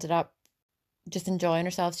we ended up just enjoying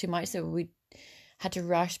ourselves too much. So we had to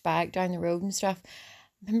rush back down the road and stuff.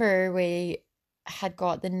 Remember we had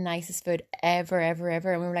got the nicest food ever. And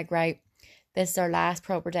we were like, right, this is our last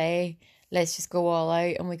proper day. Let's just go all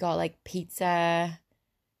out. And we got like pizza.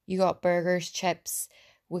 You got burgers, chips.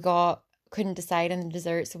 Couldn't decide on the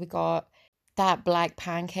dessert. So we got that black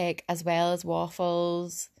pancake as well as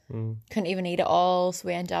waffles. Couldn't even eat it all. So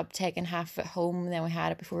we ended up taking half of it home. And then we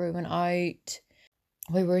had it before we went out.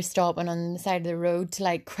 We were stopping on the side of the road to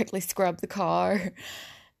like quickly scrub the car.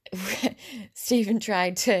 Stephen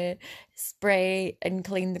tried to spray and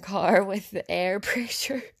clean the car with the air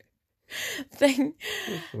pressure thing.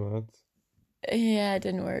 Yeah, it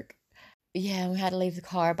didn't work. Yeah, we had to leave the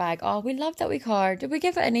car back. Oh, we loved that wee car. Did we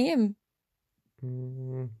give it a name?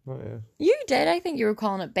 Not yet. You did. I think you were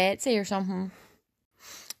calling it Betsy or something.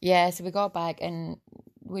 Yeah, so we got back and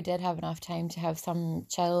we did have enough time to have some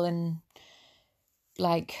chill and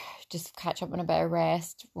like just catch up on a bit of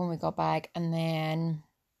rest when we got back. And then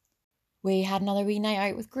we had another wee night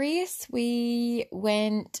out with Grace. We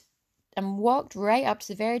went and walked right up to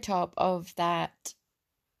the very top of that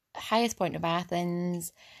highest point of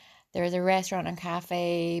Athens. There was a restaurant and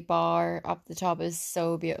cafe, bar up the top. It was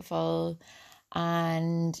so beautiful.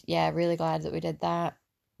 And yeah, really glad that we did that.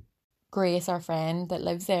 Grace, our friend that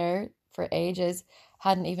lives there for ages,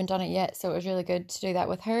 hadn't even done it yet. So it was really good to do that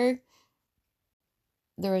with her.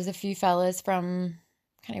 There was a few fellas from,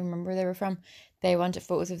 can't even remember where they were from. They wanted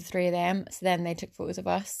photos of the three of them. So then they took photos of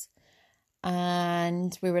us.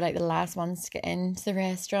 And we were like the last ones to get into the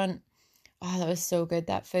restaurant. Oh, that was so good,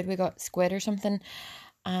 that food. We got squid or something.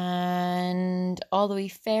 And all the wee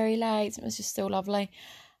fairy lights. It was just so lovely.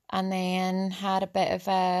 And then had a bit of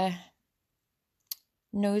a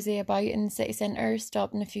nosy about in the city centre.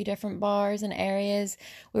 Stopped in a few different bars and areas.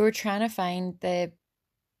 We were trying to find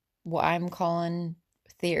what I'm calling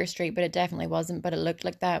Theatre Street, but it definitely wasn't, but it looked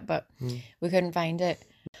like that, but we couldn't find it.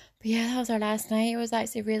 But yeah, that was our last night. It was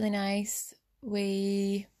actually really nice.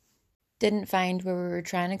 We didn't find where we were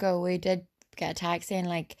trying to go. We did get a taxi and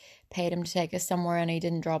like paid him to take us somewhere and he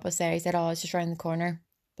didn't drop us there. He said, oh, it's just around the corner.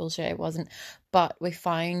 Bullshit, it wasn't. But we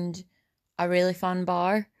found a really fun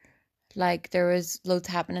bar. Like there was loads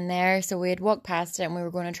happening there. So we had walked past it and we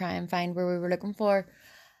were going to try and find where we were looking for.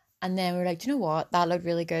 And then we were like, do you know what? That looked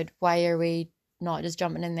really good. Why are we not just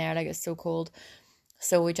jumping in there? Like it's so cold.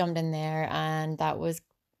 So we jumped in there and that was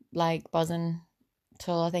like buzzing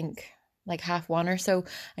till I think like 1:30 or so.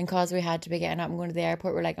 And cause we had to be getting up and going to the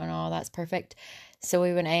airport, we're like, oh no, that's perfect. So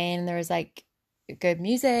we went in and there was like good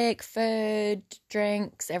music, food,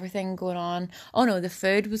 drinks, everything going on. Oh no, the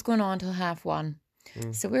food was going on till 1:30.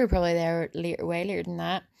 So we were probably there way later than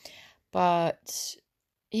that. But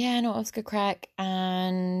yeah, no, it was good crack.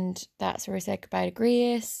 And that's where we said goodbye to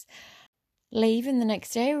Grace. Leaving the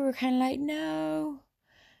next day, we were kind of like, no.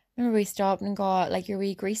 Remember we stopped and got like your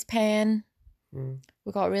wee grease pen.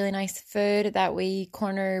 We got really nice food at that wee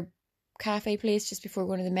corner cafe place just before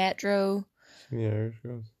going to the metro. Yeah, Irish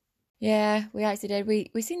girls. Yeah, we actually did.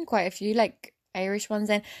 We seen quite a few like Irish ones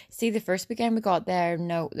then. See, the first weekend we got there,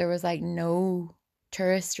 no, there was like no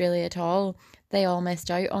tourists really at all. They all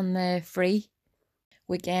missed out on the free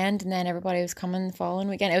weekend and then everybody was coming the following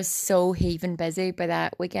weekend. It was so heaving busy by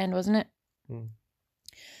that weekend, wasn't it?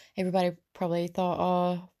 Everybody probably thought,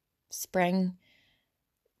 oh, spring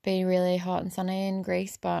be really hot and sunny in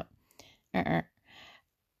Greece, but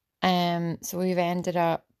so we've ended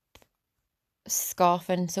up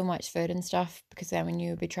scoffing so much food and stuff because then we knew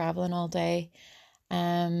we'd be travelling all day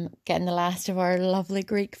getting the last of our lovely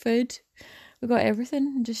Greek food. We got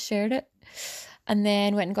everything and just shared it. And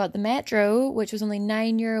then went and got the metro, which was only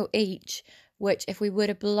 €9 each, which if we would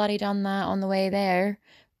have bloody done that on the way there,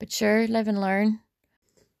 but sure, live and learn.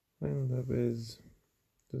 Final tip is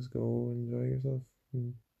just go enjoy yourself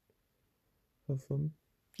and have fun.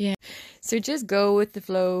 Yeah, so just go with the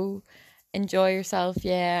flow, enjoy yourself,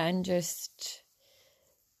 yeah, and just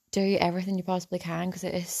do everything you possibly can, because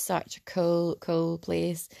it is such a cool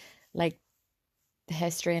place. Like, the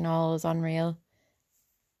history and all is unreal.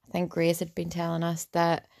 I think Grace had been telling us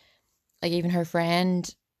that, like, even her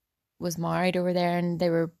friend was married over there and they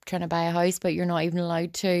were trying to buy a house, but you're not even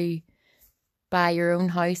allowed to buy your own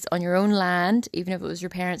house on your own land, even if it was your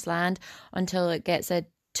parents' land, until it gets a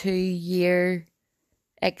 2-year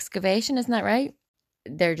excavation. Isn't that right?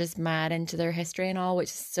 They're just mad into their history and all, which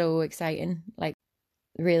is so exciting. Like,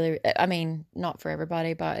 really, I mean, not for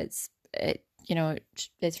everybody, but it's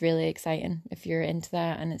really exciting if you're into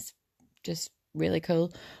that, and it's just really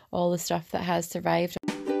cool, all the stuff that has survived.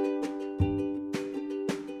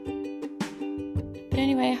 But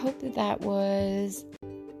anyway, I hope that was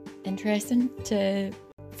interesting to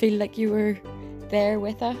feel like you were there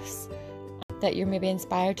with us, that you're maybe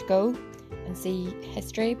inspired to go and see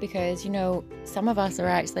history, because some of us are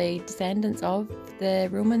actually descendants of the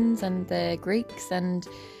Romans and the Greeks and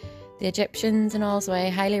the Egyptians and all, so I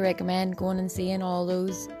highly recommend going and seeing all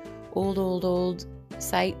those old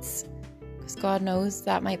sites, because God knows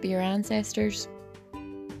that might be your ancestors.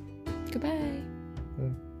 Goodbye.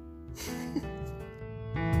 Bye.